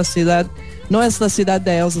Paulo es una ciudad, no es la ciudad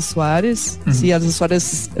de Elza Soares, sí, Elza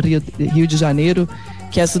Soares Rio de Janeiro,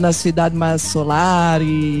 que es una ciudad más solar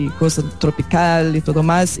y cosa tropical y todo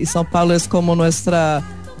más, y São Paulo es como nuestra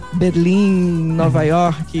Berlín, Nueva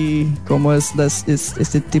York, y como es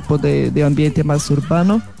este tipo de ambiente más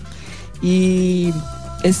urbano. Y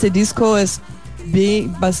este disco es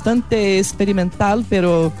bastante experimental,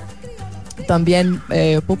 pero también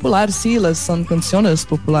popular, sí, son canciones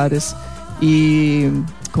populares y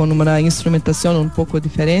con una instrumentación un poco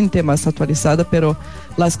diferente, más actualizada, pero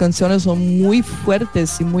las canciones son muy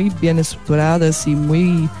fuertes y muy bien estructuradas y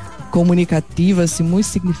muy comunicativas y muy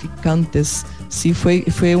significantes. Sí,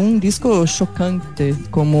 fue un disco chocante,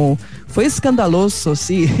 como fue escandaloso,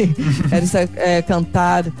 sí.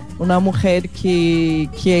 Cantar una mujer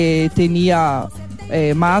que tenía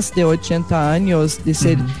más de 80 años, de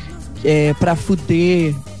ser para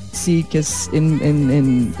fuder, sí, que es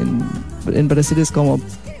en Brasil es como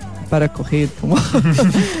para coger, como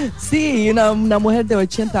sí, una mujer de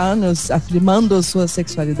 80 años afirmando su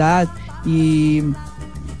sexualidad y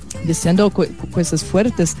diciendo cosas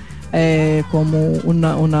fuertes, como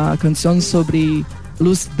una canción sobre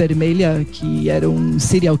Luz Vermelha, que era un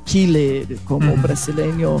serial killer como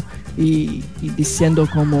brasileño, y diciendo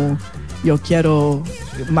como yo quiero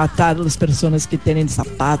matar a las personas que tienen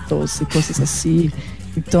zapatos y cosas así.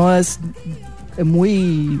 Entonces es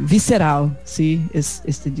muy visceral, sí, es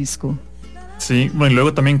este disco. Sí, bueno, y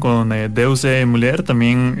luego también con Deus é Mulher,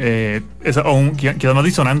 también es aún queda más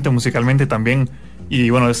disonante musicalmente también. Y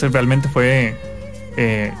bueno, ese realmente fue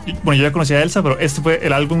bueno, yo ya conocía a Elza, pero este fue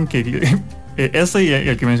el álbum que este y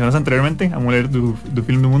el que mencionaste anteriormente, A Mulher do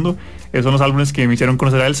Fim do Mundo, son los álbumes que me hicieron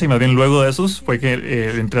conocer a Elza, y más bien luego de esos fue que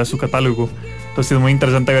entré a su catálogo. Entonces es muy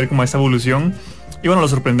interesante ver como esta evolución. Y bueno, lo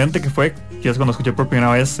sorprendente que fue, que es cuando escuché por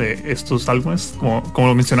primera vez estos álbumes, como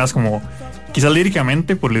lo mencionas, como quizás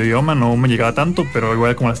líricamente por el idioma no me llegaba tanto, pero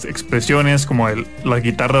igual como las expresiones, como las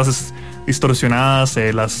guitarras distorsionadas,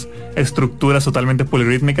 las estructuras totalmente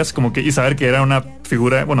polirrítmicas, como que, y saber que era una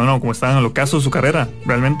figura, bueno, no, como estaba en el ocaso de su carrera,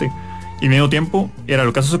 realmente. Y al mismo tiempo era el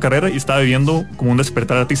ocaso de su carrera y estaba viviendo como un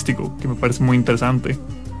despertar artístico, que me parece muy interesante.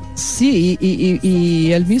 Sí,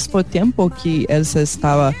 y al mismo tiempo que Elza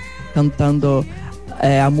estaba cantando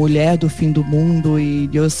a mulher do fim do mundo y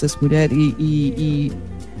Dios es mulher y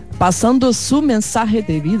pasando su mensaje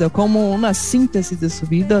de vida como una síntesis de su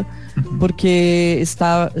vida, porque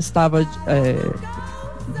estaba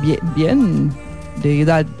bien de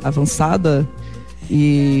edad avanzada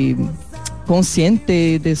y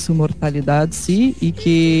consciente de su mortalidad, sí, y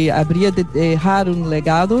que habría de dejar un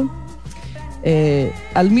legado.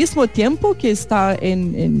 Al mismo tiempo que está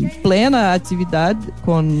en plena actividad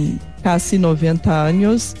con casi 90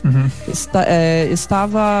 años,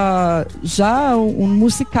 estaba já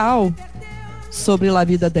musical sobre a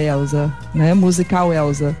vida de Elza, né? Musical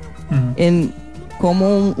Elza,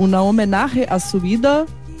 como uma homenagem a sua vida,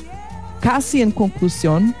 casi em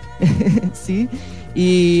conclusão, sim.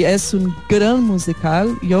 E é gran musical.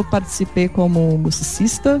 Eu participei como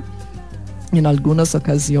musicista em algumas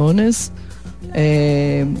ocasiões,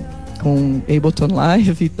 com Ableton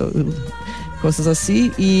Live e coisas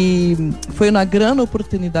assim, e foi uma grande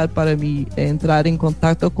oportunidade para mim entrar em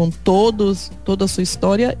contato com toda a sua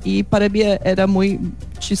história, e para mim era muito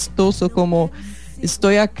chistoso como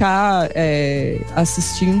estou aqui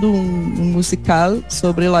assistindo um musical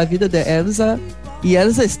sobre a vida de Elza, e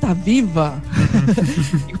Elza está viva,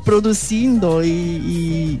 produzindo,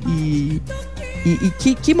 e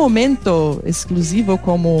que momento exclusivo,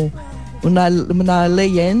 como uma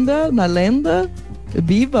lenda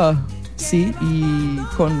viva, sim, e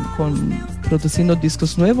produzindo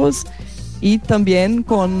discos novos, e também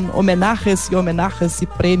com homenagens e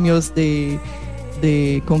prêmios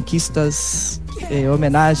de conquistas,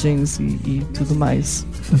 homenagens y tudo mais.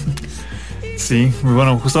 Sí,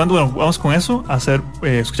 bueno, justamente vamos con eso a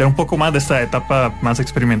escuchar un poco más de esta etapa más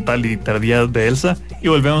experimental y tardía de Elza, y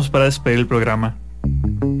volvemos para despedir el programa.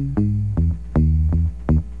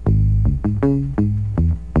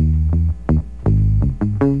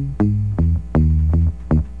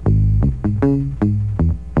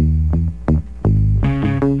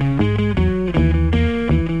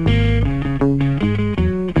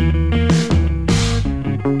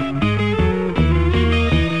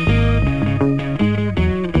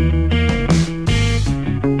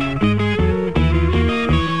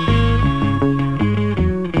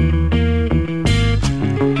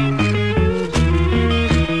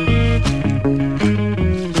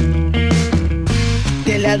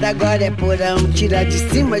 Agora é porão, tira de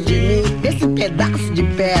cima de mim esse pedaço de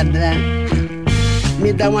pedra.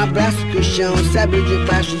 Me dá um abraço que o chão se abre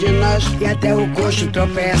debaixo de nós e até o coxo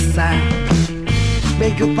tropeça.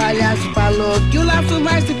 Bem que o palhaço falou que o laço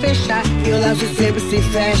vai se fechar, e o laço sempre se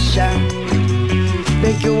fecha.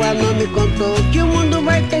 Bem que o anão me contou que o mundo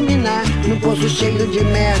vai terminar num poço cheio de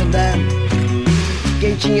merda.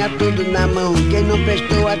 Quem tinha tudo na mão, quem não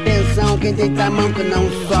prestou atenção, quem tem tamanho que não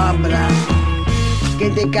sobra. Quem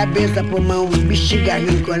tem cabeça, pulmão, bexiga,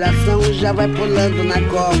 rim, coração, já vai pulando na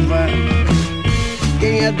cova.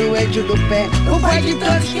 Quem é doente do pé, o pai de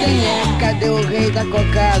todos quem é? Cadê o rei da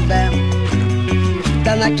cocada?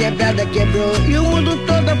 Tá na quebrada, quebrou, e o mundo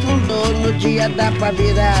todo afundou no dia da pá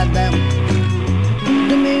virada.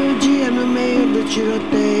 Do meio-dia, no meio do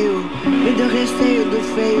tiroteio, me deu receio do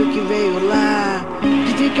feio que veio lá,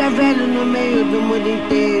 de ficar velho no meio do mundo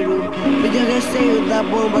inteiro. Me deu receio da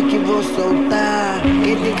bomba que vou soltar.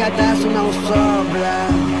 Quem tem cadastro não sobra,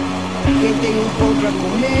 quem tem um pão pra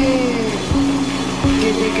comer.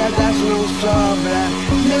 Quem tem cadastro não sobra.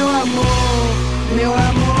 Meu amor, meu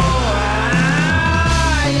amor,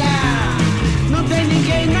 não tem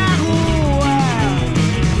ninguém na rua,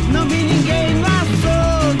 não vi ninguém no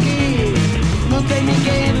açougue, não tem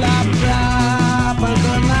ninguém lá pra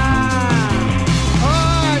abandonar.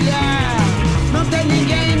 Olha, não tem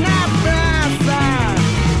ninguém na praça,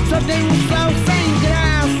 só tem um sol sem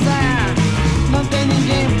graça, não tem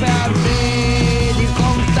ninguém pra ver e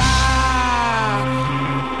contar.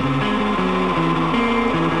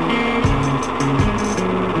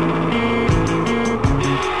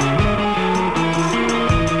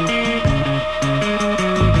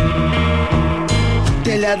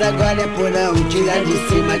 Telhado agora é porão, tira de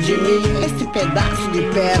cima de mim esse pedaço de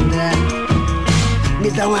pedra.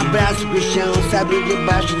 Me dá um abraço pro chão, se abre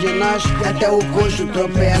debaixo de nós, até o coxo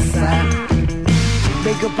tropeça.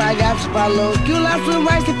 Bem que o palhaço falou que o laço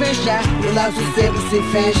vai se fechar, o laço sempre se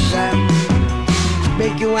fecha.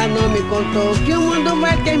 Bem que o anão me contou que o mundo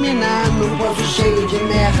vai terminar num poço cheio de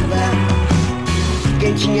merda.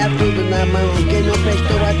 Quem tinha tudo na mão, quem não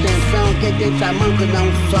prestou atenção, quem tem tamanho que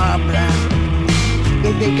não sobra.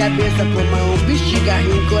 Quem tem cabeça, pulmão, bexiga,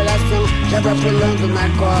 rim, coração, já vai pulando na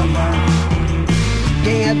cova.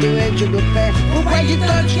 Quem é doente do pé, o pai de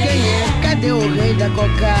todos quem é? Cadê o rei da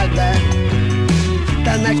cocada?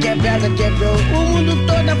 Tá na quebrada, quebrou, o mundo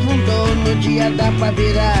todo afundou no dia da pá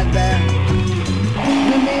virada.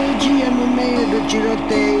 No meio-dia, no meio do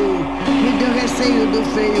tiroteio, me deu receio do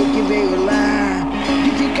freio que veio lá.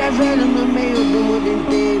 De ficar velho no meio do mundo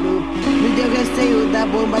inteiro, me deu receio da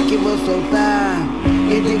bomba que vou soltar.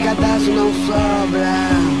 Quem tem cadastro não sobra,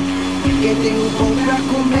 quem tem um pão pra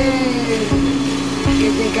comer.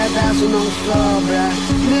 Quem tem cadastro não sobra.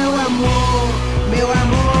 Meu amor, meu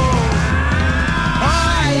amor.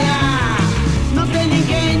 Olha, não tem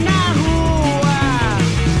ninguém na rua,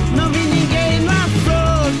 não vi ninguém no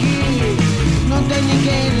açougue, não tem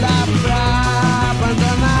ninguém lá pra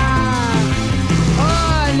abandonar.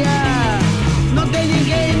 Olha, não tem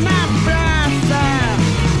ninguém na praça,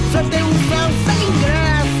 só tem um sol sem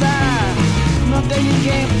graça, não tem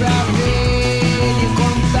ninguém pra ver e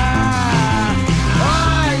contar.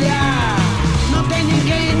 Olha, não tem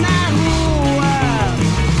ninguém na rua,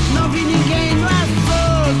 não vi ninguém no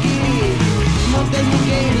açougue, não tem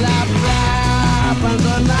ninguém lá pra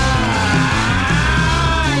abandonar.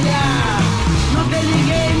 Olha, não tem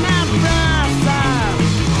ninguém na praça,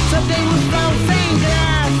 só tem um sol sem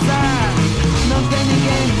graça, não tem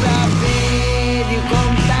ninguém pra ver e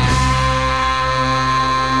contar.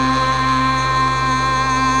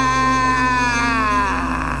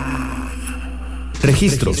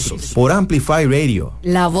 Registros por Amplify Radio.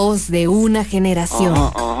 La voz de una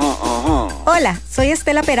generación. Hola, soy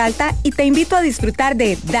Estela Peralta y te invito a disfrutar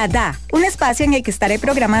de Dada, un espacio en el que estaré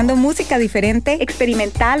programando música diferente,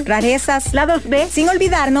 experimental, rarezas, lados B, sin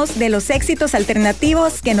olvidarnos de los éxitos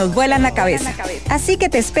alternativos que nos vuelan la cabeza. Así que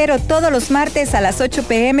te espero todos los martes a las 8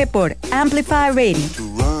 p.m. por Amplify Radio.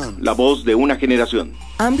 La voz de una generación.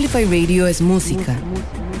 Amplify Radio es música,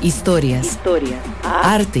 historias,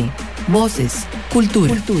 arte, voces,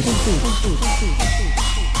 cultura.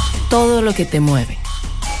 Todo lo que te mueve.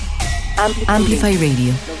 Amplify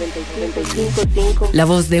Radio. La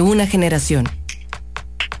voz de una generación.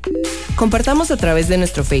 Compartamos a través de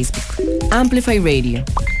nuestro Facebook. Amplify Radio.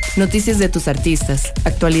 Noticias de tus artistas,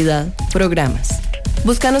 actualidad, programas.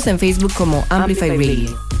 Búscanos en Facebook como Amplify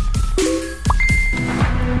Radio.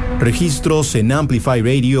 Registros en Amplify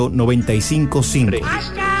Radio 95.5.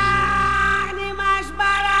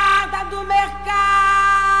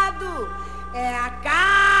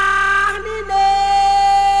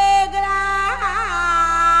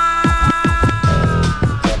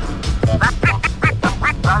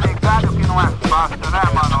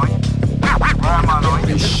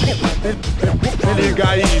 Liga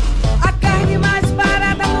aí. A carne mais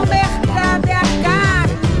barata no mercado é a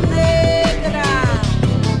carne negra.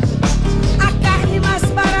 A carne mais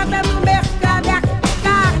barata no mercado é a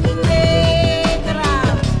carne negra.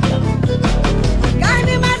 A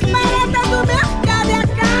carne mais barata no mercado é a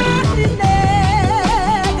carne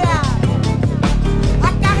negra.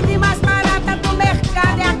 A carne mais barata do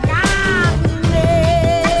mercado é a carne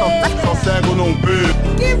negra. Só cego não vê.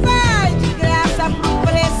 Que vai de graça pro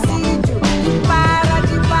presídio, para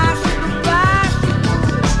debaixo do plástico,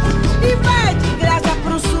 e vai de graça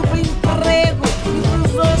pro subemprego e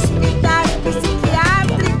pros hospitais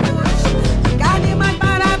psiquiátricos. A carne mais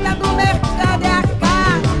barata do mercado é a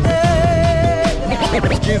carne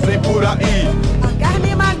negra. Dizem por aí. A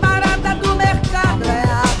carne mais barata do mercado é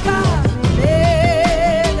a carne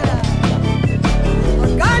negra. A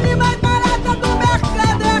carne mais barata do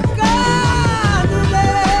mercado é a carne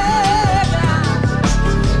negra.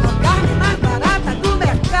 A carne mais barata do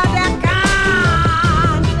mercado é a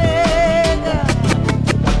carne negra.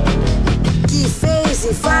 Que fez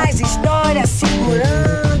e faz história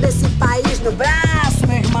segurando esse país no braço,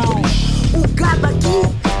 meu irmão. O cabo aqui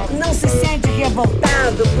não se sente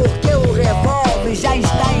revoltado porque o revólver já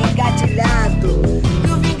está engatilhado.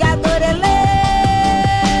 E o vingador é lento,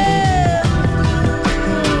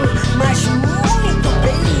 mas muito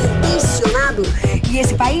bem intencionado. E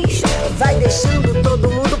esse país vai deixando todo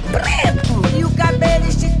mundo preto e o cabelo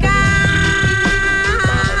esticado.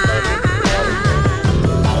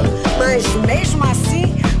 Mas mesmo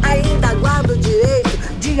assim ainda guarda o direito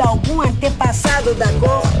de algum antepassado da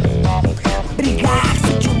cor brigar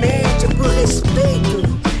sutilmente por respeito,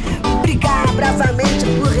 brigar bravamente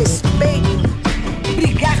por respeito,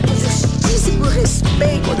 brigar por justiça e por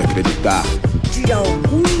respeito. Pode acreditar. De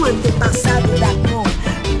algum antepassado da cor.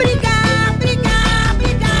 Brigar, brigar,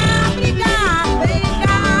 brigar, brigar,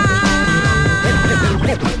 brigar.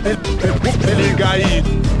 Liga aí.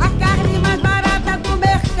 A carne mais barata do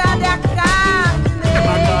mercado é a carne negra.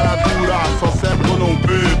 Na cara dura, só cego não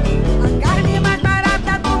vê. A carne mais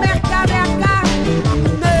barata do mercado é a carne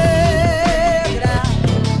negra.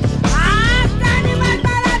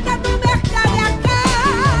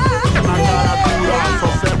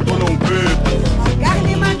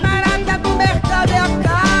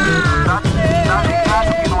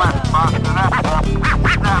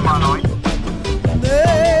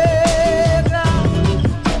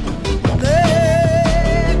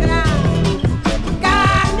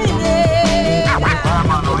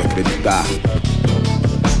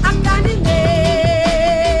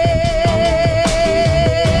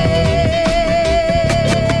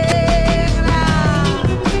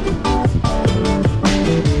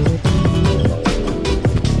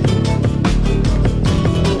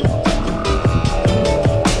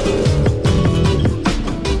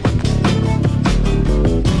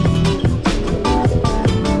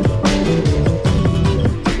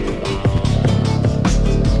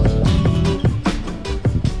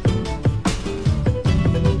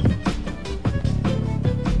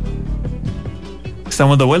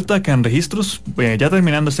 Estamos de vuelta acá en Registros, ya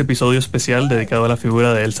terminando este episodio especial dedicado a la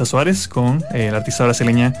figura de Elza Soares con la artista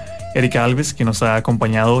brasileña Erika Alves, que nos ha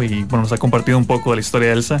acompañado y bueno, nos ha compartido un poco de la historia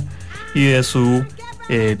de Elza y de su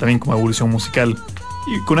también como evolución musical.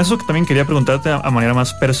 Y con eso también quería preguntarte a manera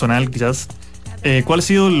más personal, quizás, ¿cuál ha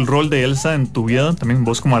sido el rol de Elza en tu vida, también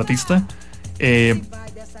vos como artista?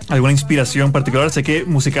 ¿Alguna inspiración particular? Sé que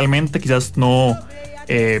musicalmente quizás no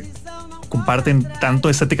comparten tanto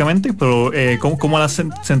estéticamente, pero ¿cómo has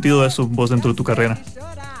sentido eso vos dentro de tu carrera?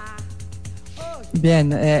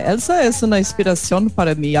 Bien, Elza es una inspiración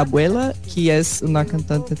para mi abuela, que es una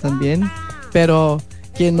cantante también, pero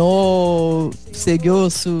que no siguió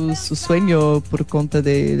su sueño por cuenta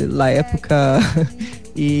de la época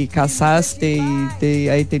y casaste y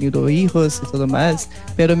hay tenido hijos y todo más.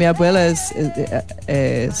 Pero mi abuela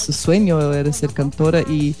su sueño era ser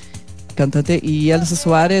cantante, y Elza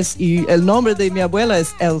Soares, y el nombre de mi abuela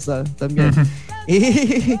es Elza también.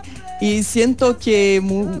 Y siento que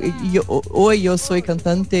hoy yo soy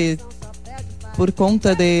cantante por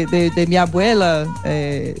cuenta de mi abuela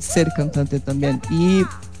ser cantante también. Y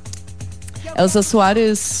Elza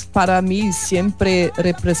Soares para mí siempre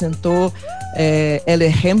representó el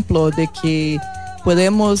ejemplo de que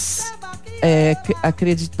podemos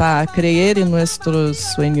acreditar, creer en nuestros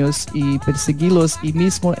sueños y perseguirlos, y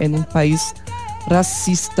mismo en un país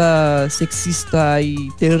racista, sexista y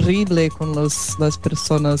terrible con las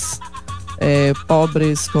personas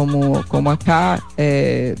pobres como acá,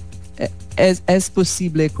 es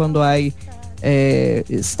posible cuando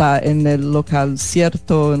está en el local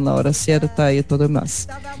cierto, en la hora cierta y todo más.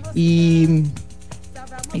 Y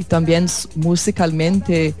también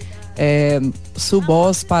musicalmente su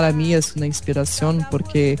voz para mí es una inspiración,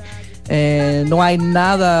 porque no hay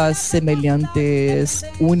nada semejante, es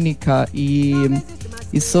única, y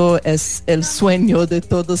eso es el sueño de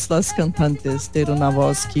todas las cantantes, tener una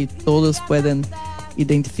voz que todos pueden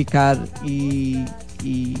identificar, y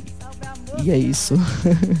es eso.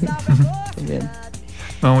 Bien.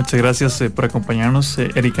 Bueno, muchas gracias por acompañarnos,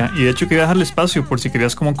 Erika. Y de hecho quería dejarle espacio por si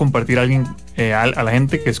querías como compartir a alguien, a la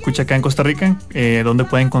gente que escucha acá en Costa Rica, dónde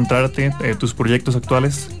puede encontrarte, tus proyectos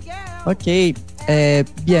actuales. Ok,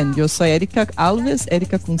 bien, yo soy Erika Alves,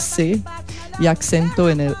 Erika con C y acento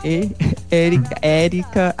en el E,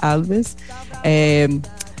 Erika Alves.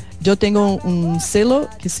 Yo tengo un sello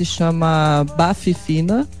que se llama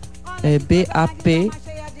Bafifina, B-A-P-H-Y,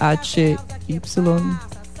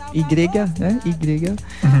 Y,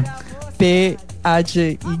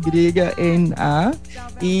 P-H-Y-N-A.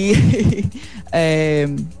 Y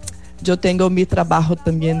yo tengo mi trabajo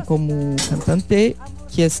también como cantante,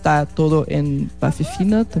 que está todo en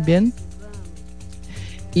Bafifina también.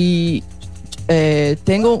 Y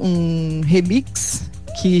tengo un remix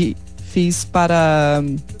que fiz para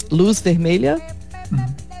Luz Vermelha,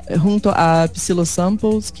 junto a Psylo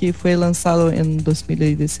Samples, que fue lanzado en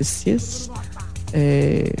 2016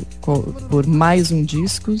 por Mais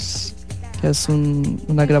Discos, que es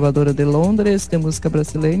una grabadora de Londres, de música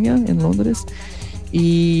brasileña en Londres.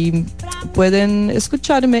 Y pueden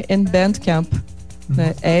escucharme en Bandcamp,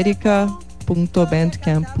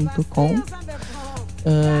 erica.bandcamp.com.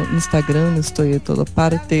 Instagram, estoy en toda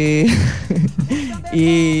parte.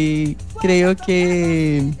 Y creo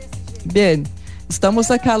que bien,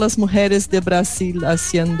 estamos acá las mujeres de Brasil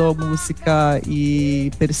haciendo música y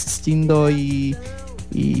persistiendo, y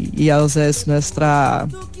Elza es nuestra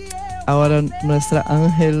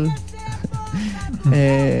ángel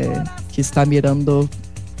que está mirando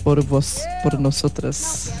por vos, por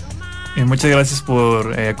nosotras. Muchas gracias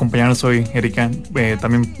por acompañarnos hoy, Erika,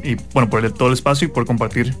 también, y bueno, por todo el espacio y por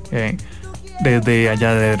compartir desde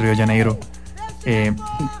allá de Río de Janeiro.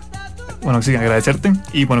 Bueno, sí, agradecerte,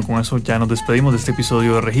 y bueno, con eso ya nos despedimos de este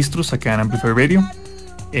episodio de Registros acá en Amplify Radio.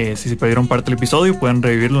 Si se perdieron parte del episodio, pueden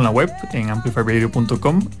revivirlo en la web en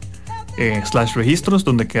amplifyradio.com/registros,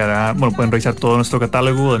 donde quedará, bueno, pueden revisar todo nuestro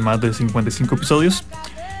catálogo de más de 55 episodios.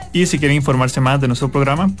 Y si quieren informarse más de nuestro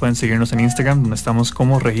programa, pueden seguirnos en Instagram, donde estamos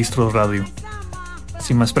como Registros Radio.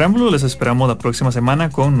 Sin más preámbulo, les esperamos la próxima semana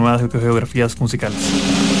con nuevas geografías musicales.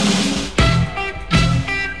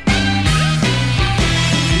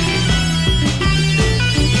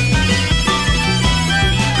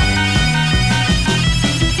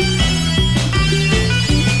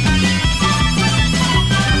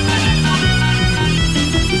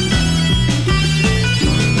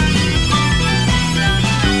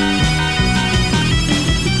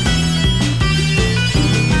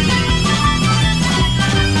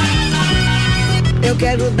 Eu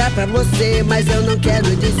quero dar pra você, mas eu não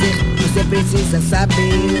quero dizer. Você precisa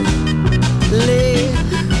saber ler.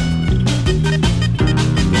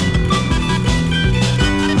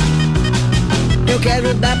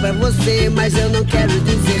 quero dar pra você, mas eu não quero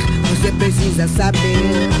dizer. Você precisa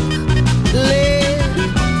saber ler.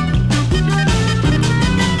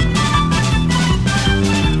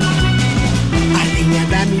 A linha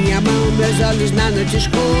da minha mão, meus olhos na noite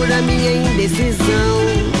escura, minha indecisão.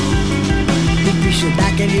 O bicho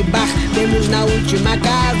daquele bar, temos na última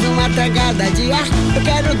casa uma tragada de ar. Eu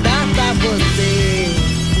quero dar pra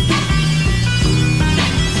você.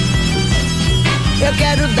 Eu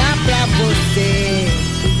quero dar pra você.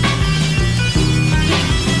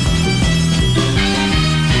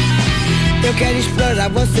 Eu quero explorar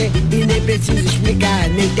você e nem preciso explicar,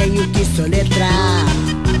 nem tenho que soletrar.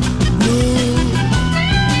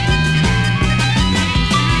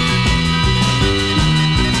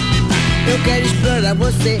 Eu quero explorar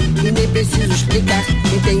você e nem preciso explicar,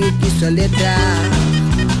 nem tenho que soletrar.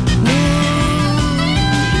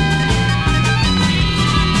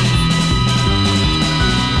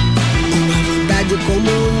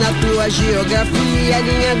 Comum na tua geografia,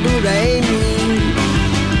 linha dura em mim.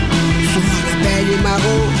 Suor na pele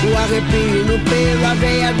marrom, o arrepio no pelo, a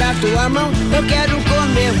veia da tua mão. Eu quero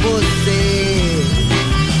comer você.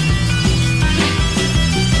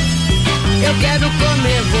 Eu quero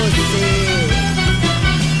comer você.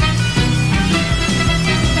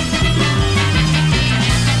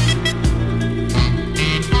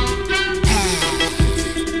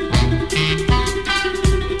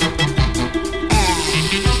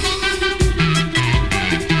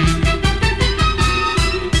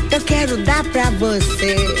 Dar pra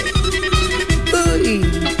você. Ui,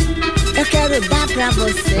 eu quero dar pra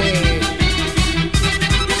você.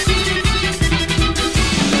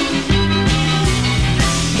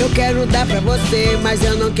 Eu quero dar pra você, mas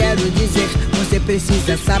eu não quero dizer. Você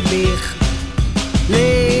precisa saber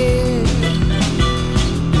ler.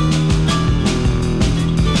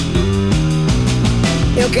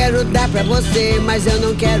 Eu quero dar pra você, mas eu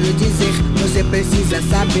não quero dizer. Você precisa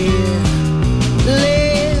saber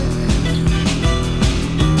ler.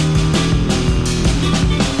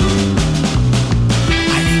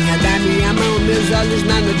 Meus olhos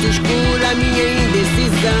na noite escura, minha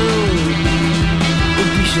indecisão. O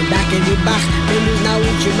bicho daquele bar, temos na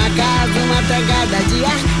última casa uma tragada de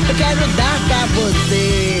ar. Eu quero dar pra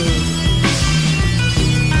você.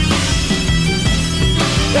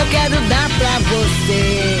 Eu quero dar pra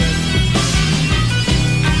você.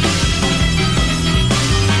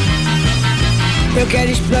 Eu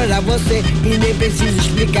quero explorar você e nem preciso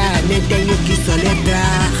explicar, nem tenho que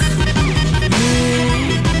soletrar.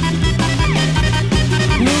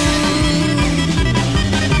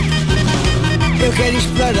 Eu quero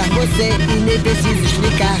explorar você e nem preciso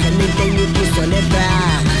explicar, nem tenho que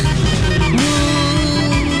soletrar.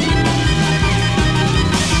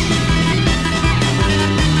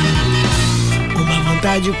 Uma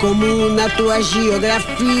vontade comum na tua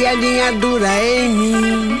geografia, linha dura em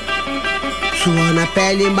mim. Suor na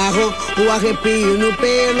pele marrom, o arrepio no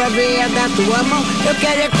pelo, a veia da tua mão. Eu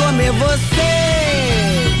quero é comer você.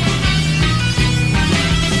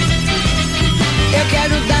 Eu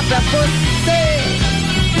quero dar pra você.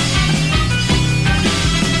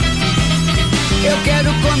 Eu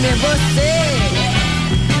quero comer você.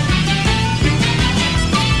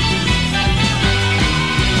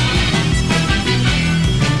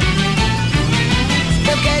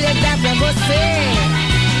 Eu quero dar pra você.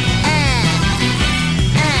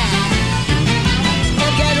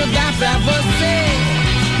 Eu quero dar pra você.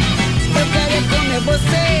 Eu quero comer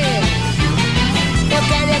você. Eu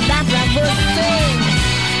quero dar pra você.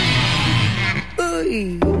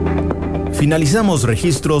 Uy. Finalizamos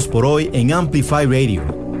registros por hoy en Amplify Radio.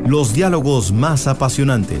 Los diálogos más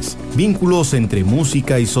apasionantes, vínculos entre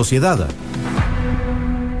música y sociedad.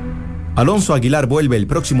 Alonso Aguilar vuelve el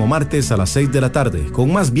próximo martes a las 6 de la tarde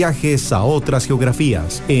con más viajes a otras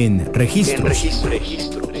geografías en Registros.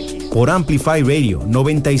 Por Amplify Radio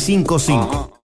 95.5.